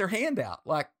person put their hand out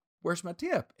like, where's my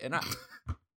tip? And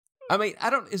I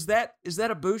don't, is that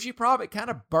a bougie problem? It kind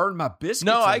of burned my biscuits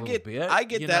No, a I little get bit. I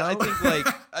get you that. know?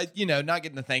 I think not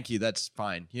getting the thank you, that's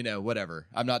fine. Whatever.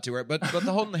 I'm not too worried. But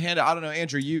the holding the hand out, I don't know,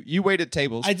 Andrew, you waited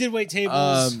tables. I did wait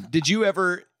tables. Did you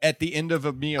ever at the end of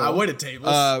a meal I waited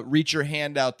tables. reach your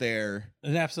hand out there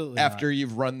Absolutely after not.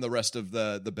 you've run the rest of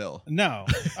the bill? No.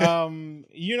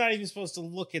 You're not even supposed to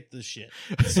look at the shit.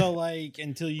 So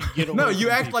until you get away no, you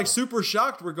from act people. like super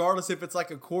shocked regardless if it's like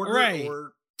a quarter Right.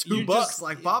 or You're $2 just-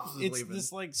 like Pops was it's leaving.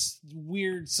 this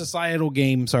weird societal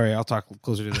game. Sorry, I'll talk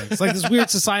closer to things. It's like this weird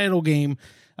societal game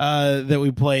that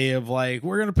we play of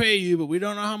we're gonna pay you, but we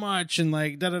don't know how much, and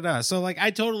da. So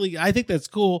I think that's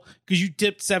cool because you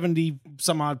tipped 70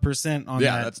 some odd % on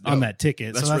that's dope. that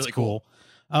ticket. That's so that's really cool.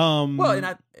 well, and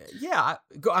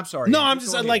I'm sorry. No, Andrew, I'm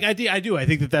just go ahead. I do. I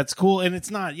think that's cool, and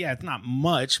it's not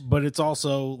much, but it's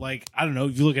also I don't know.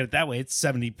 If you look at it that way, it's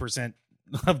 70%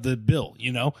 of the bill.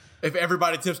 If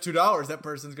everybody tips $2, that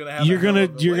person's gonna have. You're a hell gonna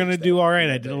of a you're wage gonna day. do all right.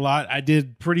 I did a lot. I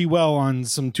did pretty well on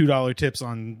some $2 tips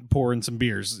on pouring some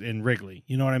beers in Wrigley.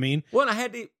 You know what I mean? Well, and I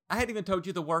hadn't even told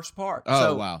you the worst part. Oh,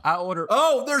 So wow. I order.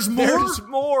 Oh, there's more. There's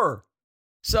more.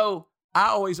 So I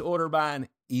always order mine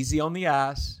easy on the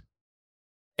ice,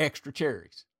 extra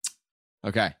cherries.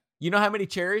 Okay. You know how many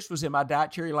cherries was in my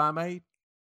diet cherry limeade?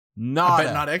 I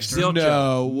bet not extra. Zilch.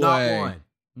 No Not way. one.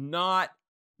 Not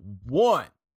one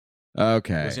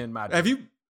Okay. was in my diet.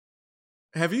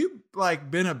 Have you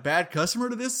been a bad customer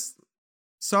to this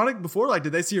Sonic before?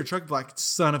 Did they see your truck like,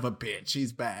 son of a bitch,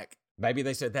 he's back? Maybe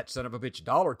they said that son of a bitch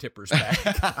 $1 tipper's back.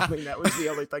 That was the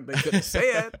only thing they could have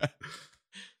said.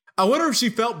 I wonder if she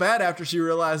felt bad after she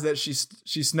realized that she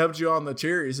snubbed you on the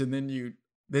cherries and then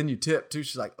you tipped too.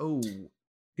 She's like, oh,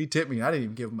 he tipped me. I didn't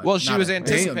even give him. Well, she not was a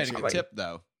anticipating damn a cherry. tip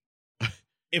though.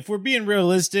 If we're being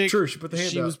realistic, True, she put the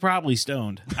hand she up. was probably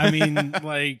stoned. I mean,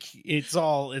 it's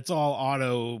all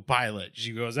autopilot.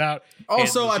 She goes out.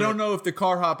 Also, hands I the don't shit. know if the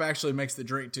car hop actually makes the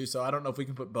drink too, so I don't know if we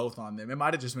can put both on them. It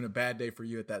might have just been a bad day for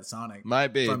you at that Sonic.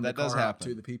 Might be. From That the does car hop happen.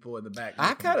 to the people in the back.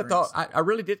 I making kind of drinks. thought, I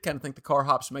really did kind of think the car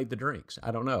hops made the drinks.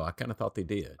 I don't know. I kind of thought they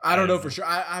did. I don't know for sure.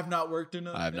 I've not worked in.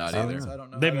 I have not Sonics. either. I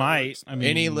don't know. They how that might. works. I mean,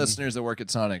 Any listeners that work at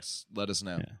Sonics, let us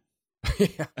know.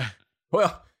 Yeah.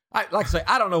 Well, like I say,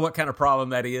 I don't know what kind of problem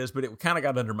that is, but it kind of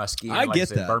got under my skin. I like get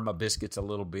said, that. Burned my biscuits a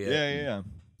little bit. Yeah.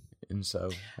 And so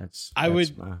that's. I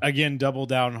would my- again double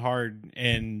down hard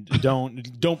and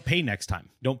don't pay next time.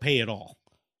 Don't pay at all.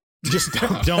 Just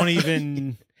don't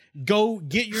even go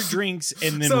get your drinks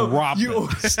and then So rob you- them.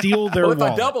 Steal their Well, if I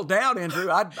wallet. double down, Andrew,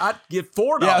 I'd give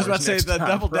 $4. Yeah, I was about to say next the time,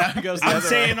 double right? down goes the I'm other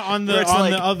saying way. on Where the it's on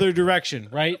like- the other direction,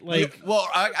 right? Well,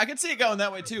 I could see it going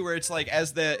that way too, where it's like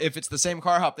if it's the same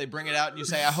car hop, they bring it out and you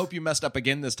say, "I hope you messed up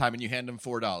again this time," and you hand them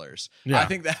 $4. Yeah. I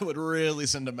think that would really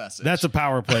send a message. that's a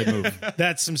power play move.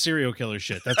 That's some serial killer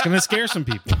shit. That's gonna scare some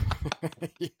people.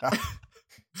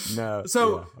 No.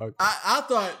 So yeah, okay. I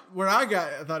thought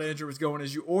I thought Andrew was going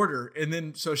is you order and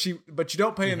then but you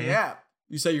don't pay in the app.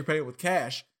 You say you're paying with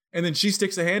cash, and then she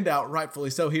sticks a hand out, rightfully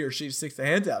so. He or she sticks the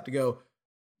hands out to go,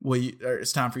 well,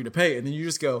 it's time for you to pay, and then you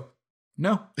just go,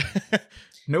 no,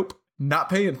 nope, Not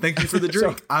paying. Thank you for the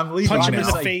drink. I'm leaving Punch him in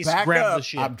now. the face, Back grab up. the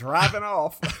shit. I'm driving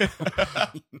off.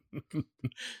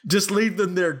 Just leave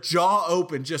them there, jaw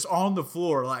open, just on the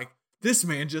floor, like this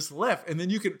man just left. And then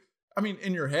you could, I mean,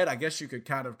 in your head, I guess you could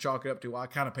kind of chalk it up to, well, I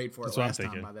kind of paid for it That's what I'm last time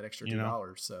thinking, by that extra you know?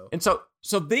 $2. So And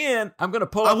so then I'm going to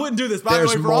pull I up. wouldn't do this. By the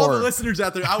There's way, for all the more. listeners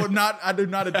out there, I do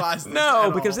not advise this. No,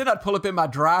 at because all. then I'd pull up in my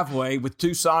driveway with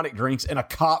 2 Sonic drinks and a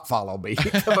cop follow me.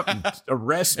 He'd come up and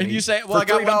arrest me. And you say, "Well, for I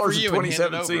got one for you," and hand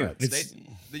it over. $3.27.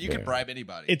 You can bribe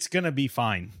anybody. It's gonna be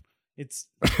fine. It's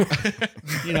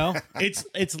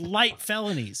it's light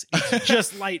felonies. It's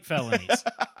just light felonies.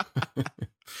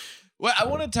 Well, I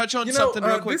want to touch on You know, something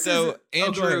real quick this though.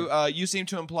 isn't- go Andrew, you seem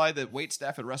to imply that wait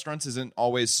staff at restaurants isn't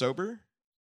always sober.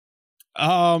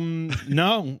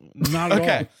 No, not at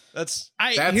all. That's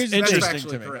Here's the that's thing. factually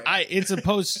to me. correct.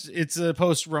 It's a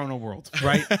post Rona world,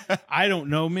 right? I don't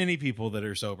know many people that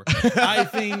are sober. I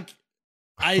think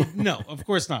no, of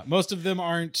course not. Most of them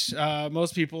aren't.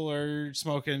 Most people are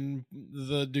smoking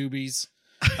the doobies,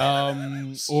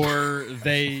 or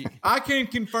they. I can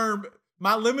confirm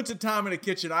my limited time in a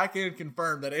kitchen. I can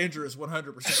confirm that Andrew is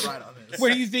 100% right on this.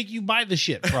 Where do you think you buy the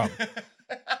shit from?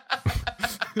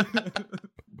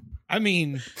 I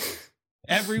mean,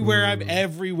 everywhere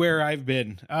I've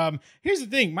been. Here's the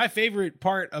thing. My favorite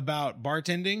part about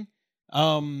bartending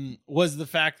was the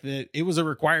fact that it was a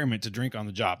requirement to drink on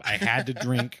the job. I had to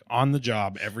drink on the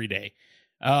job every day.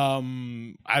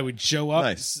 I would show up,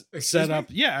 Nice.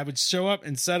 I would show up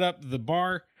and set up the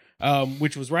bar,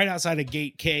 which was right outside of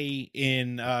Gate K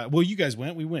in, well, you guys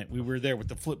went, we were there with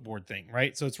the flipboard thing,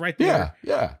 right? So it's right there.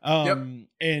 Yeah.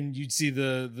 And you'd see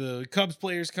the Cubs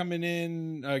players coming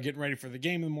in, getting ready for the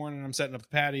game in the morning. I'm setting up the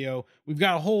patio. We've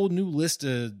got a whole new list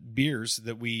of beers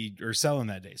that we are selling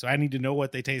that day. So I need to know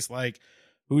what they taste like,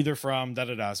 who they're from,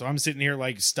 So I'm sitting here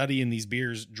like studying these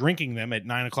beers, drinking them at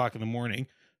 9 o'clock in the morning,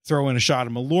 throw in a shot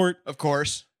of Malort. of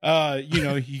course.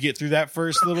 You get through that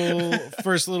first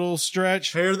little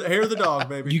stretch. Hair of the dog,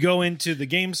 baby. You go into the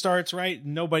game starts, right?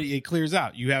 It clears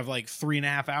out. You have like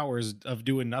 3.5 hours of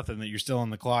doing nothing that you're still on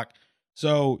the clock.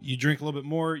 So you drink a little bit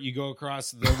more. You go across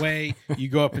the way. You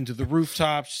go up into the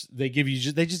rooftops. They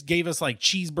just gave us like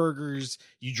cheeseburgers.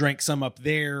 You drank some up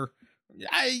there.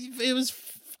 It was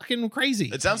fucking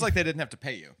crazy. It sounds like they didn't have to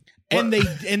pay you. And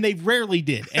they rarely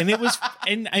did. And it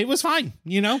was fine,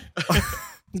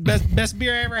 Best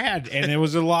beer I ever had, and it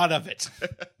was a lot of it.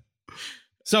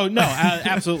 So no,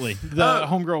 absolutely. The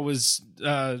homegirl was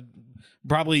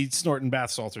probably snorting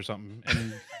bath salts or something,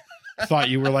 and thought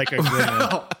you were like a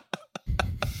groomer.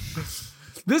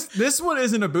 This one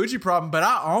isn't a bougie problem, but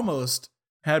I almost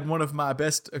had one of my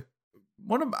best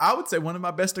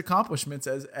accomplishments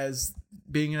as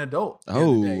being an adult. the other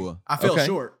day. Oh, I fell okay.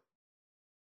 short.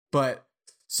 But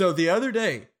so the other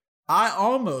day, I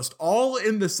almost, all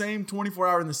in the same 24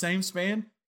 hour, in the same span,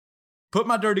 put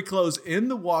my dirty clothes in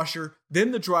the washer,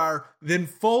 then the dryer, then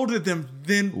folded them,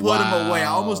 then put them away. I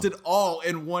Wow. almost did all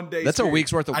in one day. That's a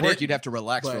week's worth of I work. didn't, You'd have to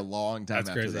relax for but- a long time That's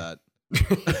after crazy. that.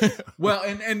 Well,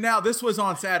 and now this was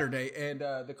on Saturday, and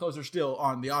the clothes are still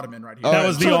on the ottoman right here. Oh, That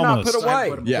was So the they're not almost. put So I away.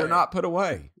 put 'em Yeah. They're not put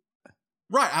away.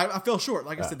 Right, I fell short.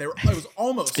 Like I said, it was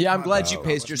almost. Yeah, I'm my glad bad. you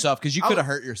paced yourself because you I could have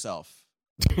was- hurt yourself.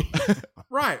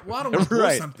 Right. Well, I don't want to pull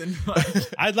Right. something.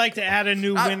 I'd like to add a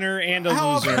new winner and a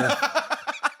How loser.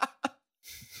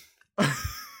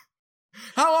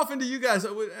 How often do you guys?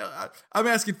 I'm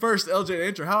asking first, LJ and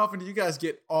Andrew. How often do you guys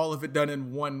get all of it done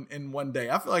in one day?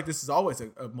 I feel like this is always a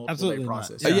multiple Absolutely day not.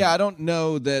 process. Yeah, I don't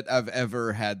know that I've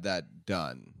ever had that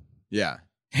done. Yeah.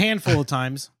 Handful of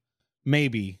times,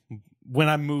 maybe when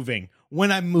I'm moving.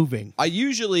 I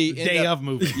usually end Day up- of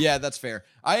moving. Yeah, that's fair.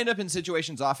 I end up in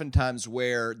situations oftentimes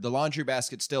where the laundry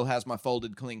basket still has my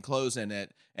folded clean clothes in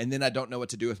it, and then I don't know what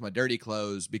to do with my dirty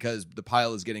clothes because the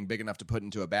pile is getting big enough to put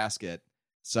into a basket.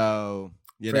 So,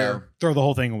 you Fair. know. Throw the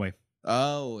whole thing away.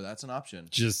 Oh, that's an option.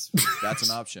 Just That's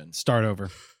an option. start over.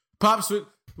 Pops,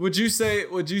 would you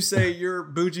say your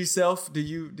bougie self? Do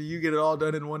you get it all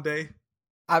done in one day?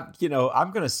 I'm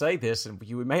going to say this, and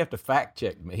you may have to fact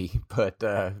check me, but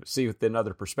see with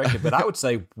another perspective. But I would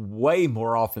say way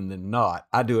more often than not,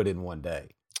 I do it in one day.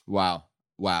 Wow.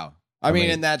 I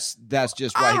mean, and that's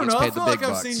just why I he don't gets know. I paid the feel big like I've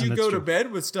bucks. seen And you that's go to true.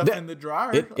 bed with stuff in the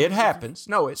dryer. It happens.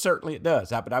 No, it certainly does.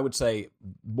 But I would say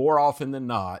more often than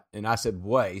not, and I said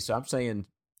way, so I'm saying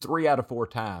 3 out of 4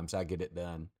 times I get it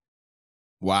done.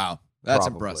 Wow. That's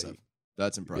Probably. impressive.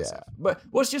 That's impressive. Yeah. But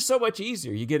it's just so much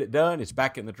easier. You get it done. It's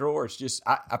back in the drawer. It's just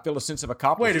I feel a sense of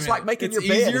accomplishment. Wait a It's like minute. making It's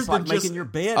your bed. easier It's like than just- making your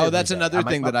bed. Oh, every that's day. another make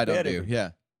thing my that I don't bed do. every- Yeah.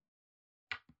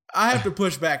 I have to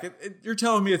push back. You're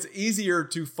telling me it's easier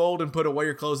to fold and put away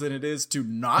your clothes than it is to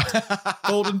not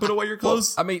fold and put away your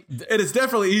clothes? I mean, it is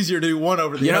definitely easier to do one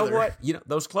over the other. You know what?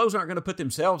 Those clothes aren't going to put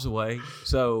themselves away.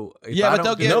 So but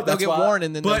they'll get worn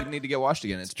and then But- they need to get washed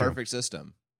again. It's a perfect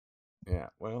system. Yeah,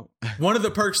 well, One of the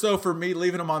perks, though, for me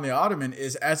leaving them on the ottoman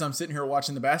is as I'm sitting here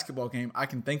watching the basketball game, I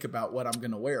can think about what I'm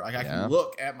going to wear. Like I can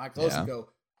look at my clothes and go,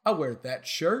 I wear that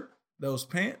shirt, those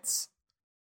pants,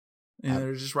 and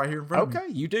they're just right here in front of me.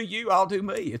 okay, you do you, I'll do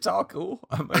me. It's all cool.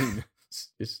 I mean,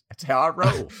 that's how I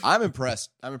roll. I'm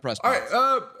impressed. All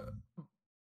right.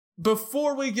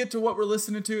 Before we get to what we're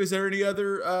listening to, is there any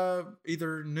other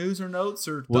either news or notes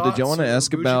or Well, did you want to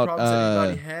ask about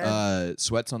anybody had?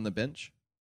 sweats on the bench?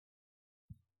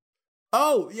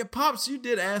 Oh, yeah, Pops, you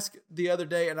did ask the other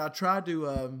day, and I tried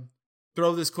to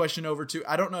throw this question over to,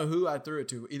 I don't know who I threw it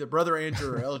to, either Brother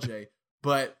Andrew or LJ,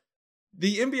 but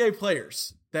the NBA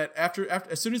players that after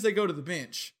as soon as they go to the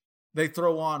bench, they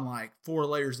throw on like 4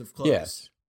 layers of clothes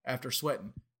after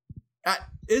sweating.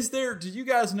 Do you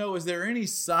guys know, is there any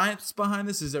science behind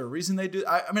this? Is there a reason they do?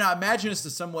 I mean, I imagine it's to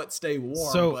somewhat stay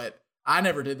warm, but I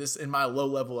never did this in my low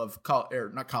level of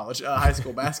high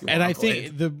school basketball. And I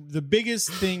think the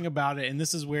biggest thing about it, and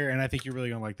this is where, and I think you're really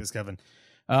gonna like this, Kevin,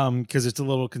 because it's a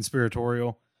little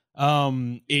conspiratorial.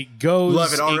 It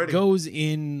goes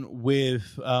in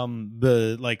with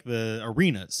the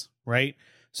arenas, right?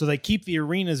 So they keep the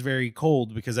arenas very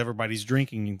cold because everybody's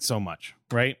drinking so much,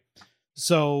 right?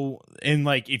 So, and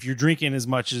like if you're drinking as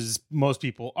much as most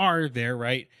people are there,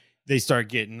 right? They start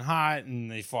getting hot and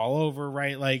they fall over,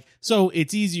 right? Like, so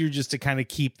it's easier just to kind of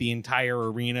keep the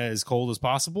entire arena as cold as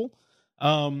possible.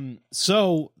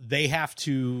 So they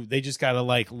just got to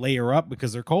like layer up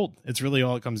because they're cold. It's really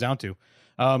all it comes down to.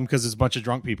 Because it's a bunch of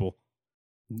drunk people.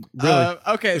 Really?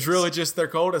 Okay. It's really just they're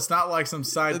cold. It's not like some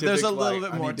scientific. There's a little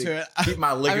bit more to it. Keep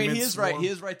my ligaments. I mean, he is right. warm. He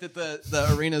is right that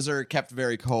the arenas are kept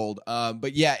very cold.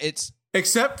 But yeah, it's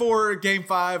Except for Game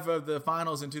 5 of the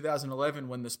finals in 2011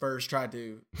 when the Spurs tried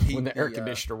to heat When the air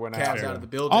conditioner went Cavs out. of the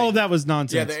building. All of that was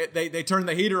nonsense. Yeah, they turned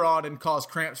the heater on and caused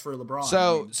cramps for LeBron.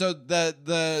 so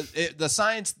the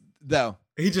science though.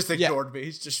 he just ignored me.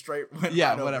 He's just straight. Went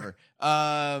right over. Whatever.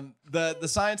 The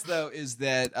science though is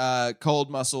that cold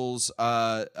muscles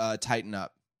tighten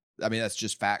up. I mean, that's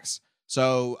just facts.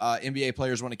 So NBA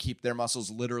players want to keep their muscles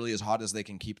literally as hot as they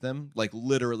can keep them, like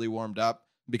literally warmed up,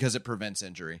 because it prevents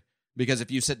injury. Because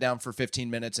if you sit down for 15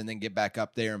 minutes and then get back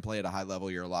up there and play at a high level,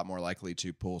 you're a lot more likely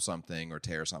to pull something or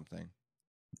tear something.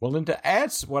 Well, and to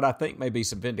add what I think may be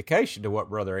some vindication to what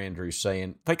Brother Andrew's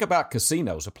saying, think about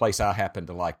casinos, a place I happen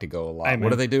to like to go a lot. Hey, man.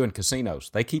 What do they do in casinos?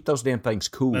 They keep those damn things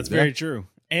cool. That's very true.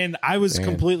 And I was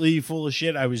completely full of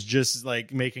shit. I was just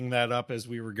like making that up as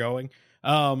we were going.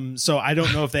 So I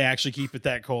don't know if they actually keep it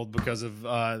that cold because of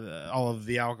all of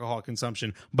the alcohol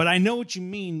consumption. But I know what you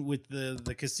mean with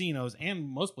the casinos and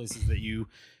most places that you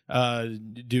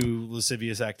do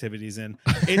lascivious activities in.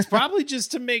 It's probably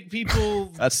just to make people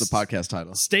That's the podcast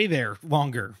title. stay there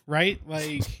longer, right?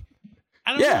 Like,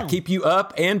 I don't know. keep you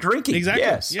up and drinking. Exactly.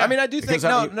 Yes. Yeah. I mean, I do think Because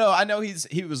I know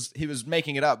he was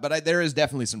making it up, but there is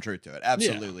definitely some truth to it.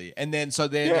 Absolutely. And then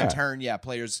in turn,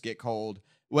 players get cold.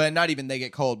 Well, not even they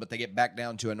get cold, but they get back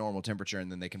down to a normal temperature,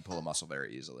 and then they can pull a muscle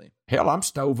very easily. Hell, I'm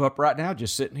stove up right now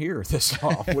just sitting here this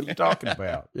off. What are you talking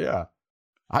about? Yeah.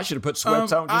 I should have put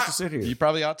sweats on just to sit here. You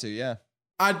probably ought to, yeah.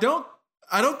 I don't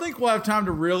think we'll have time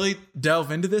to really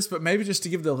delve into this, but maybe just to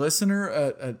give the listener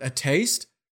a taste.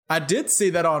 I did see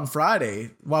that on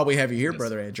Friday, while we have you here,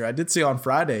 Brother Andrew. I did see on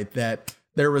Friday that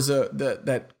there was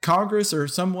that Congress or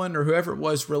someone or whoever it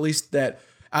was released that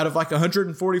out of like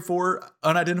 144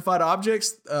 unidentified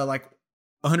objects, like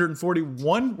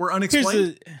 141 were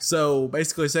unexplained. So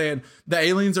basically saying the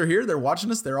aliens are here, they're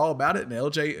watching us, they're all about it, and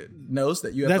LJ knows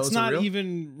that UFOs That's are not real.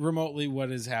 even remotely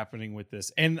what is happening with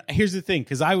this. And here's the thing,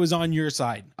 because I was on your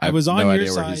side. I have was on no your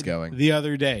idea where he's side going. the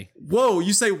other day. Whoa,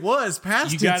 you say was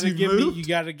past You tense, gotta moved? you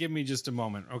gotta give me just a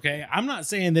moment, okay? I'm not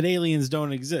saying that aliens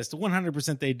don't exist.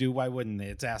 100% they do. Why wouldn't they?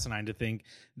 It's asinine to think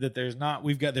that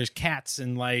there's cats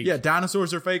and like Yeah,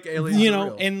 dinosaurs are fake, aliens you are know,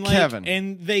 real. and like Kevin.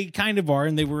 and they kind of are,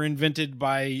 and they were invented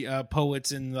by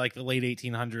poets in like the late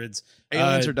 1800s.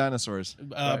 Aliens or dinosaurs?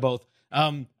 Both.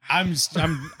 I'm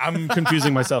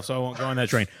confusing myself, so I won't go on that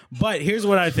train. But here's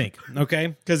what I think, okay?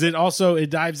 Because it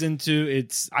dives into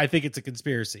I think it's a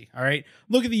conspiracy. All right,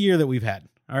 look at the year that we've had.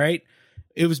 All right,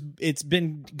 it's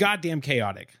been goddamn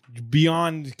chaotic,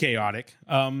 beyond chaotic.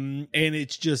 And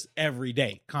it's just every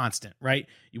day, constant. Right?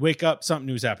 You wake up, something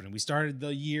new is happening. We started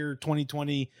the year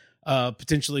 2020,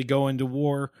 potentially going to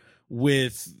war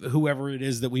with whoever it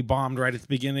is that we bombed right at the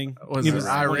beginning. Was it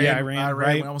Iran? Yeah, Iran,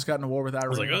 right? We almost got in a war with Iran. I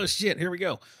was like, oh shit, here we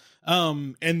go.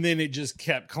 And then it just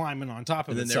kept climbing on top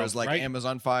of And then itself, there was like right?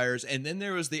 Amazon fires, and then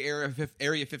there was the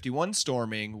Area 51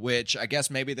 storming, which I guess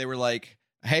maybe they were like,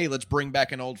 "Hey, let's bring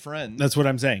back an old friend." That's what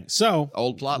I'm saying. So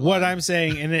Old plot what line. I'm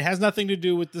saying, and it has nothing to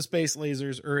do with the space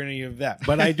lasers or any of that,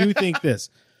 but I do think this.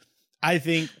 I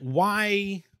think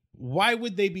why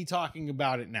would they be talking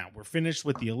about it now? We're finished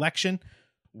with the election.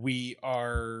 We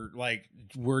are like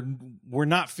we're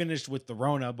not finished with the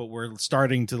Rona, but we're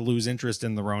starting to lose interest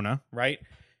in the Rona, right?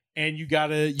 And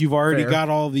you've already got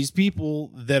all these people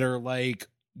that are like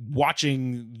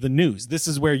watching the news. This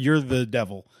is where you're the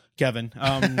devil, Kevin,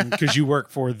 because you work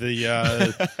for the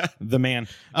man.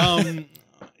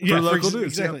 Yeah, local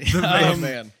news, exactly. yeah. The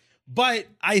man. But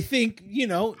I think, you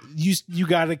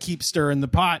got to keep stirring the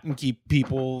pot and keep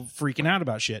people freaking out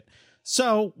about shit.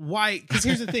 So why? Because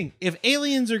here's the thing: if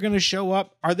aliens are going to show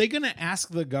up, are they going to ask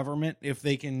the government if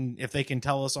they can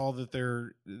tell us all that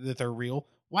they're real?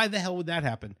 Why the hell would that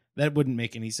happen? That wouldn't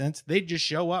make any sense. They'd just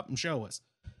show up and show us.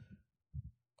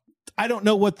 I don't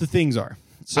know what the things are.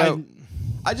 So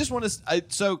I just want to.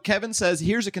 So Kevin says,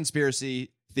 "Here's a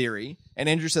conspiracy theory," and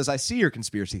Andrew says, "I see your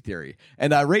conspiracy theory,"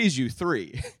 and I raise you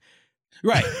 3.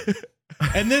 Right.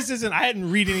 And this isn't, I hadn't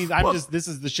read any, this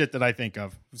is the shit that I think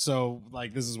of. So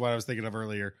like, this is what I was thinking of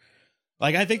earlier.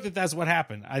 Like, I think that that's what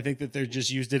happened. I think that they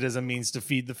just used it as a means to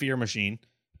feed the fear machine.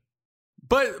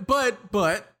 But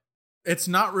it's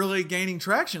not really gaining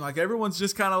traction. Like everyone's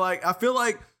just kind of like, I feel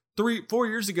like 3-4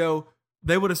 years ago,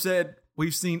 they would have said,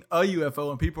 we've seen a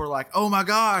UFO, and people are like, oh my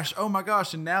gosh.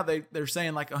 And now they're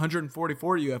saying like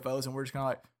 144 UFOs, and we're just kind of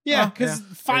like, yeah, because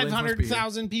aliens must be here.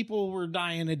 500,000 people were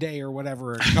dying a day or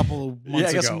whatever a couple of months Yeah,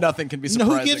 I guess ago. nothing can be No,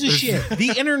 surprising. who gives a shit?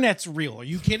 The internet's real. Are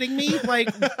you kidding me? Like,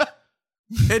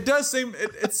 It does seem,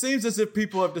 it seems as if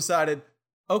people have decided,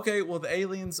 okay, well, the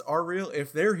aliens are real.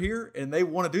 If they're here and they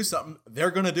want to do something,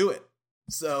 they're going to do it.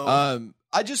 So,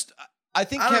 I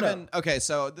think I don't Kevin. Okay,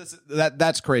 so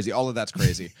that's crazy. All of that's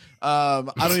crazy. I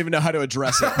don't even know how to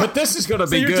address it. But this is going to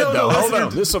be you're good, telling the though. Hold listener-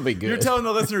 on. This will be good. you're telling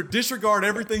the listener, disregard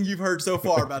everything you've heard so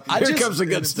far about the Here comes the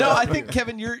good No, stuff. I think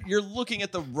Kevin, you're looking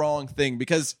at the wrong thing,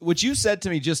 because what you said to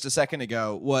me just a second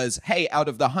ago was, "Hey, out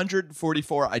of the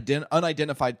 144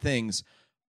 unidentified things,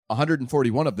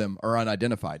 141 of them are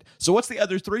unidentified. So what's the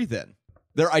other 3 then?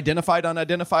 They're identified,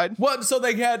 unidentified." What? So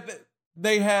they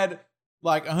had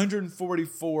like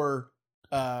 144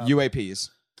 UAPs.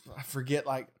 I forget,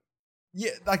 like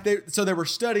they were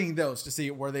studying those to see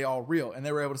were they all real, and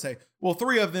they were able to say, well,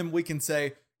 3 of them we can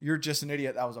say you're just an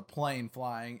idiot. That was a plane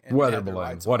flying, and Weather had their balloon,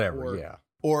 lights on, whatever, yeah.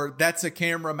 or that's a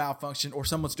camera malfunction, or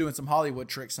someone's doing some Hollywood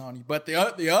tricks on you. But the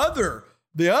other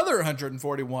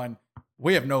 141,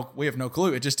 we have no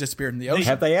clue. It just disappeared in the ocean.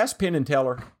 Have they asked Penn and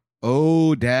Teller?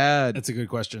 Oh, Dad. that's a good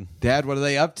question. Dad, what are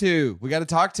they up to? We got to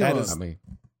talk to That them. is- I mean,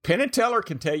 Penn and Teller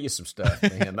can tell you some stuff,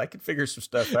 man. They can figure some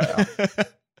stuff out.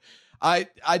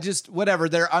 I just, whatever.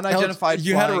 They're unidentified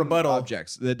You had a flying rebuttal.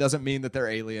 objects. That doesn't mean that they're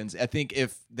aliens. I think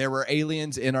if there were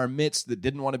aliens in our midst that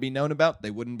didn't want to be known about,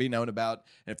 they wouldn't be known about.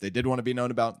 And if they did want to be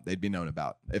known about, they'd be known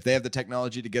about. If they have the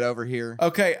technology to get over here,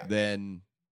 Okay, then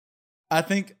I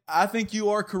think you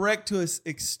are correct to an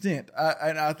extent.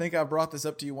 And I think I brought this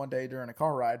up to you one day during a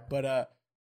car ride. But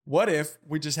what if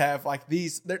we just have like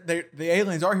these? The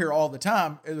aliens are here all the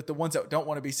time. But the ones that don't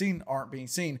want to be seen aren't being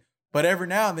seen. But every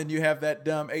now and then you have that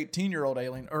dumb 18-year-old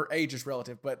alien, or age is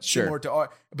relative, but Sure. similar to our.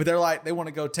 But they're like, they want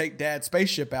to go take Dad's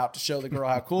spaceship out to show the girl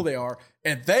how cool they are,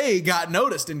 and they got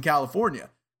noticed in California.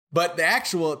 But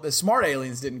the smart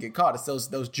aliens didn't get caught. It's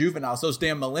those juveniles, those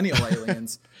damn millennial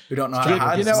aliens who don't know how to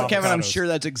hide. you know what, themselves. Kevin? I'm sure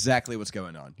that's exactly what's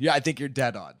going on. Yeah, I think you're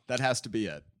dead on. That has to be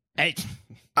it. Hey,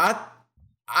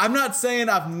 I'm not saying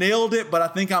I've nailed it, but I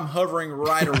think I'm hovering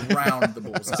right around the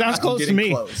bullseye. Sounds I'm close to getting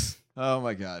me. Close. Oh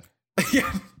my God. Yeah.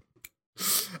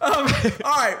 All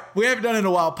right, we haven't done it in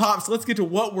a while. Pops, let's get to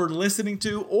what we're listening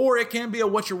to, or it can be a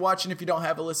what you're watching if you don't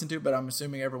have a listen to, but I'm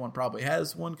assuming everyone probably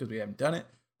has one because we haven't done it.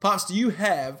 Pops, do you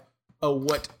have a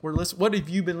what we're listening? What have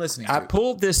you been listening to? I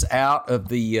pulled this out of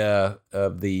the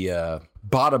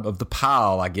bottom of the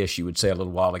pile, I guess you would say, a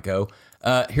little while ago.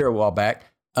 Here a while back,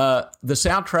 the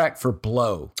soundtrack for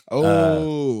Blow.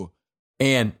 Oh,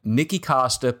 And Nikki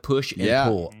Costa, Push and Yeah.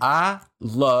 Pull. I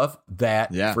love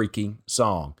that Yeah. freaking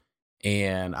song.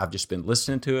 And I've just been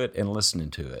listening to it.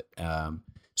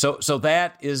 So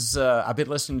that is, I've been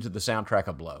listening to the soundtrack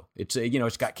of Blow. It's,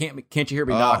 it's got Can't You Hear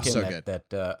Me Knocking? so good.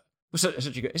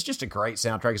 It's just a great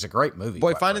soundtrack. It's a great movie.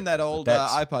 boy, quite finding frankly. that old But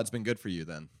that's- iPod's been good for you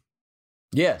then.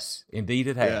 Yes, indeed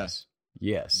it has.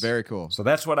 Yes. Very cool. So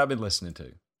that's what I've been listening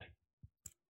to.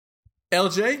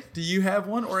 LJ, do you have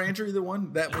one, or Andrew, either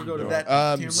one? That we'll go to that.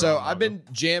 camera. So I've been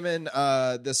jamming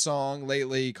this song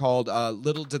lately called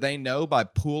 "Little Do They Know" by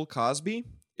Pool Cosby.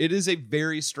 It is a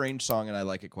very strange song, and I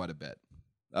like it quite a bit.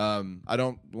 I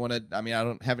don't want to. I mean, I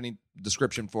don't have any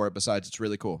description for it besides it's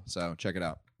really cool. So check it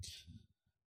out.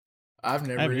 I've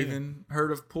never even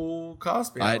heard of Pool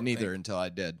Cosby. I hadn't either until I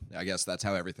did. I guess that's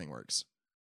how everything works.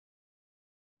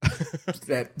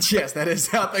 That is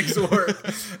how things work.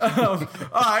 All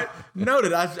right,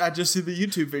 noted. I just see the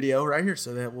YouTube video right here,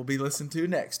 so that will be listened to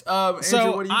next. Andrew,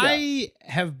 So what do you got? I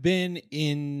have been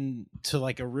into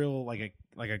like a real like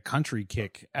a country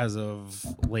kick as of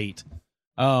late.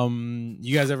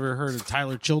 You guys ever heard of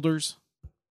Tyler Childers?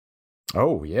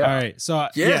 Oh yeah. All right, so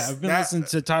Yes, I've been listening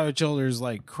to Tyler Childers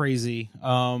like crazy.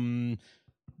 Born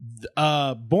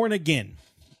Again.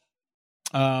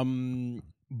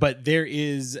 But there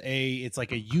is it's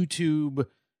like a YouTube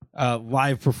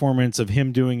live performance of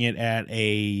him doing it at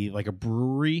a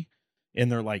brewery in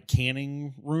their like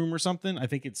canning room or something. I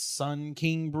think it's Sun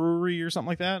King Brewery or something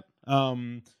like that.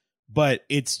 But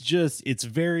it's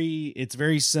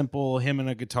very simple. Him and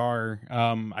a guitar.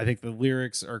 I think the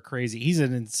lyrics are crazy. He's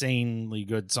an insanely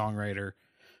good songwriter.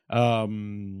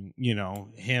 Him,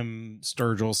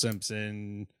 Sturgill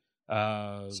Simpson,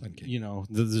 there's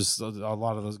a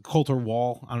lot of those. Coulter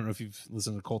Wall. I don't know if you've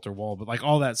listened to Coulter Wall, but like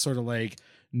all that sort of like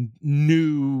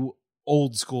new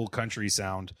old school country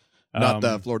sound. Not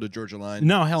the Florida Georgia line.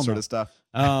 No, hell sort no. of stuff.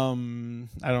 I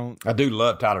do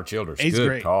love Tyler Childers. He's Good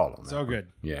great. call on that So one. good.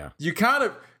 Yeah. You kind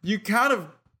of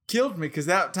killed me, because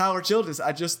that Tyler Childers,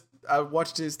 I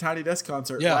watched his Tiny Desk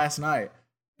concert last night,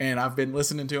 and I've been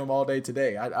listening to him all day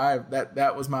today.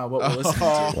 That was my what we're listening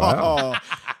to. Wow.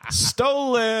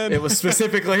 Stolen. It was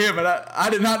specifically him, and I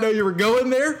did not know you were going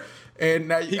there. And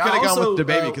now He could have gone with the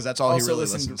baby because that's all he really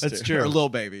listens to. That's true. Or Lil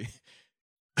Baby.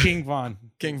 King Von.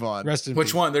 King Von. Rest in Which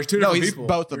peace. one? There's two No, different he's people.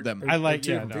 both of them. I like-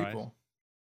 Two yeah, different no, people.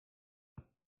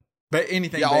 But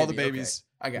anything, Yeah, all the baby, babies.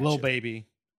 Okay. I got Lil you. Baby.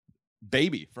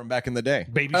 Baby from back in the day.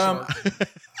 Baby Shark.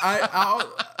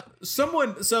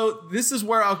 So this is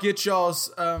where I'll get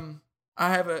y'all's. I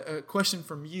have a question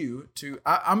from you.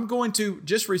 I'm going to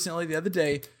just recently, the other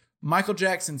day, Michael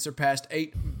Jackson surpassed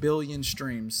 8 billion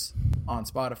streams on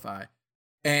Spotify,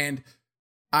 and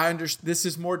I understand this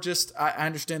is more just. I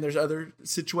understand there's other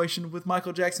situation with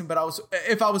Michael Jackson, but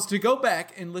if I was to go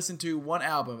back and listen to one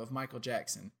album of Michael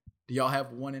Jackson, do y'all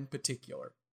have one in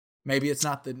particular? Maybe it's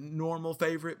not the normal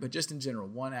favorite, but just in general,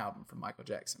 one album from Michael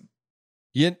Jackson.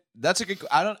 Yeah, that's a good.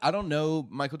 I don't know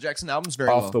Michael Jackson albums very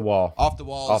well. Off the Wall. Off the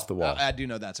Wall. Off the Wall. I do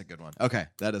know that's a good one. Okay,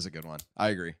 that is a good one. I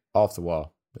agree. Off the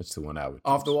Wall. That's the one I would.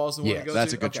 Off the Wall's the one to go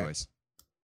That's to? a good Okay. choice.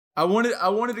 I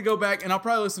wanted to go back, and I'll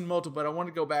probably listen to multiple, but I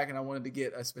wanted to go back and I wanted to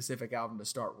get a specific album to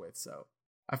start with. So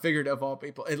I figured, of all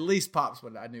people, at least Pops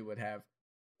would have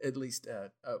at least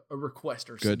a request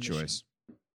or Good submission. choice.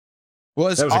 Well,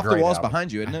 it's That was a Off the great Wall's album.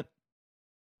 behind you, isn't it?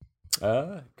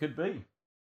 Could be.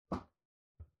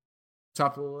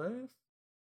 Top of the left.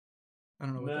 I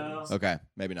don't know what that is. Okay,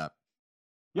 maybe not.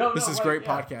 This is great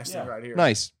podcasting right here.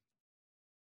 Nice.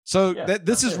 So Yeah, this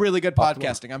that's is it. really good Off the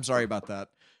Wall. podcasting. I'm sorry about that.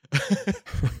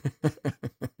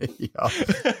 Yeah.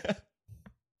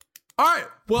 All right.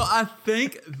 Well, I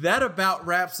think that about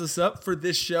wraps us up for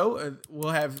this show.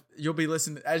 You'll be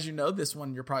listening, as you know, this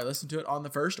one you're probably listening to it on the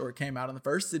 1st, or it came out on the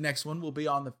 1st. The next one will be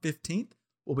on the 15th.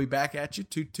 We'll be back at you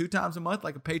two times a month,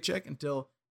 like a paycheck, until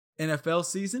NFL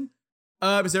season.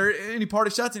 Is there any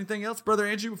party shots? Anything else, Brother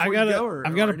Andrew? Before I've you go,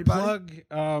 got a anybody?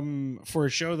 plug for a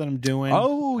show that I'm doing.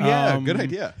 Oh yeah, good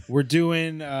idea. We're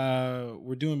doing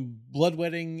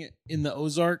Bloodwedding in the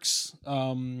Ozarks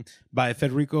by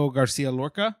Federico Garcia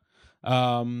Lorca,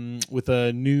 with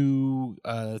a new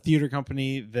theater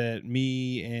company that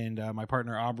me and my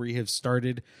partner Aubrey have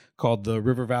started called the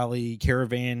River Valley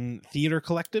Caravan Theater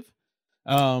Collective.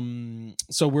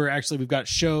 So we've got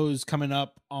shows coming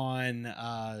up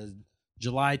on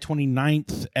July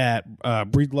 29th at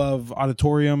Breedlove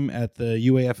Auditorium at the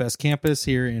UAFS campus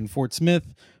here in Fort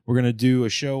Smith. We're going to do a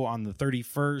show on the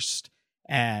 31st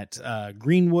at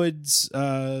Greenwood's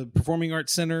Performing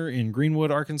Arts Center in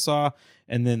Greenwood, Arkansas.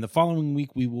 And then the following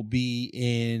week we will be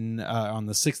on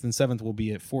the 6th and 7th, we'll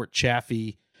be at Fort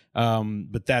Chaffee.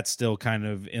 But that's still kind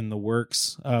of in the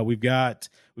works. We've got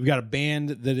a band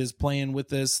that is playing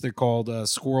with us. They're called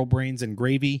Squirrel Brains and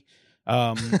Gravy.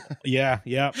 Yeah.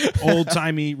 Real old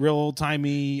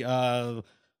timey,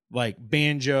 like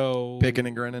banjo, Picking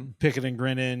and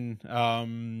grinning.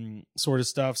 Sort of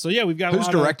stuff. So yeah, we've got. Who's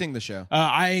directing the show?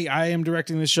 I am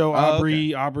directing the show. Oh,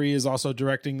 Aubrey is also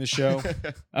directing the show.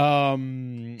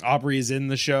 Aubrey is in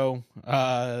the show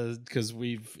because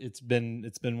it's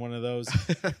been one of those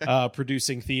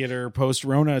producing theater post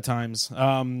Rona times.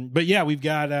 But yeah, we've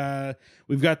got that.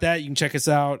 You can check us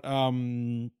out.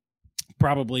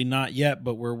 Probably not yet,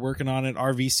 but we're working on it.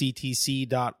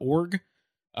 rvctc.org.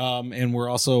 And we're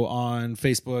also on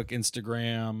Facebook,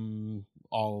 Instagram,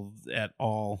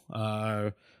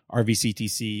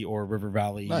 RVCTC or River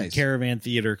Valley Caravan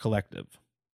Theater Collective.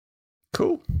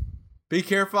 Cool. Be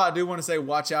careful. I do want to say,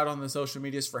 watch out on the social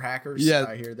medias for hackers. Yeah,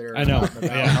 I hear they're. I know.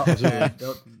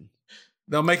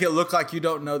 They'll make it look like you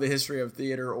don't know the history of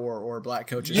theater or black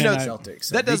coaches You know, and Celtics.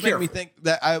 So that does be make me careful. think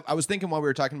that I was thinking while we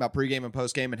were talking about pregame and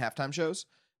postgame and halftime shows,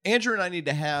 Andrew and I need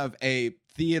to have a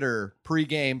theater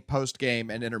pregame,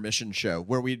 postgame, and intermission show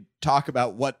where we talk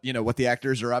about what the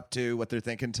actors are up to, what they're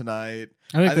thinking tonight.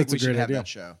 I think that's we a should great have idea. that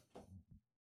show.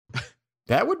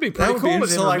 That would be That pretty would cool. be At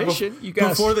interesting. Like intermission, you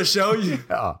guys. before the show,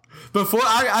 Yeah.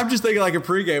 I'm just thinking like a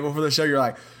pregame before the show. You're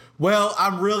like, well,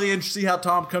 I'm really interested to see how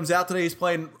Tom comes out today.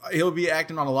 He'll be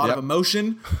acting on a lot of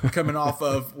emotion coming off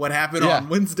of what happened on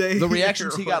Wednesday. The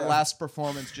reactions he got whatever. last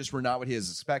performance just were not what he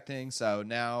was expecting. So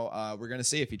now we're going to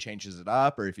see if he changes it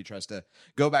up or if he tries to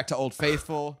go back to Old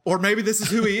Faithful. Or maybe this is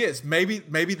who he is. Maybe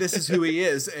this is who he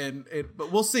is,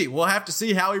 but we'll see. We'll have to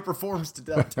see how he performs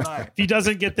tonight. If he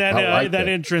doesn't get that I like that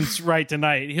that. entrance right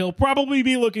tonight, he'll probably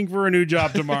be looking for a new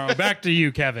job tomorrow. Back to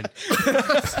you, Kevin.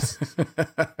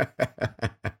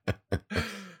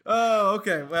 Oh,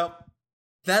 okay. Well,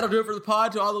 that'll do it for the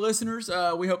pod. To all the listeners,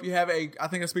 we hope you have I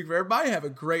think I speak for everybody, have a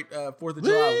great 4th of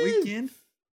July weekend.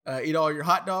 Eat all your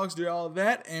hot dogs, do all of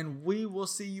that, and we will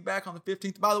see you back on the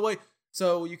 15th. By the way,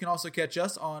 so you can also catch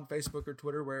us on Facebook or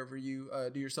Twitter, wherever you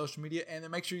do your social media, and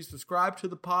then make sure you subscribe to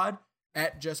the pod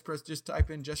at just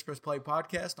type in Just Press Play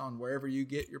Podcast on wherever you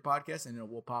get your podcast, and it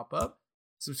will pop up.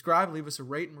 Subscribe, leave us a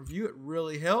rate and review. It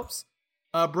really helps.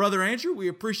 Brother Andrew, we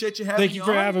appreciate you having Thank you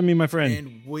for having me, my friend.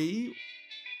 And we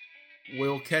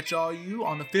will catch all you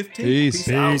on the 15th. Peace.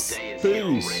 Peace.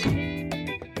 Peace.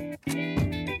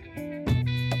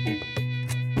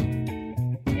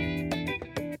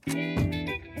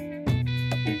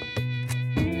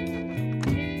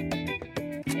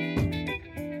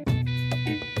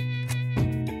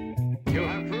 You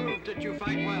have proved that you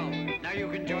fight well. Now you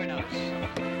can join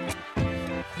us.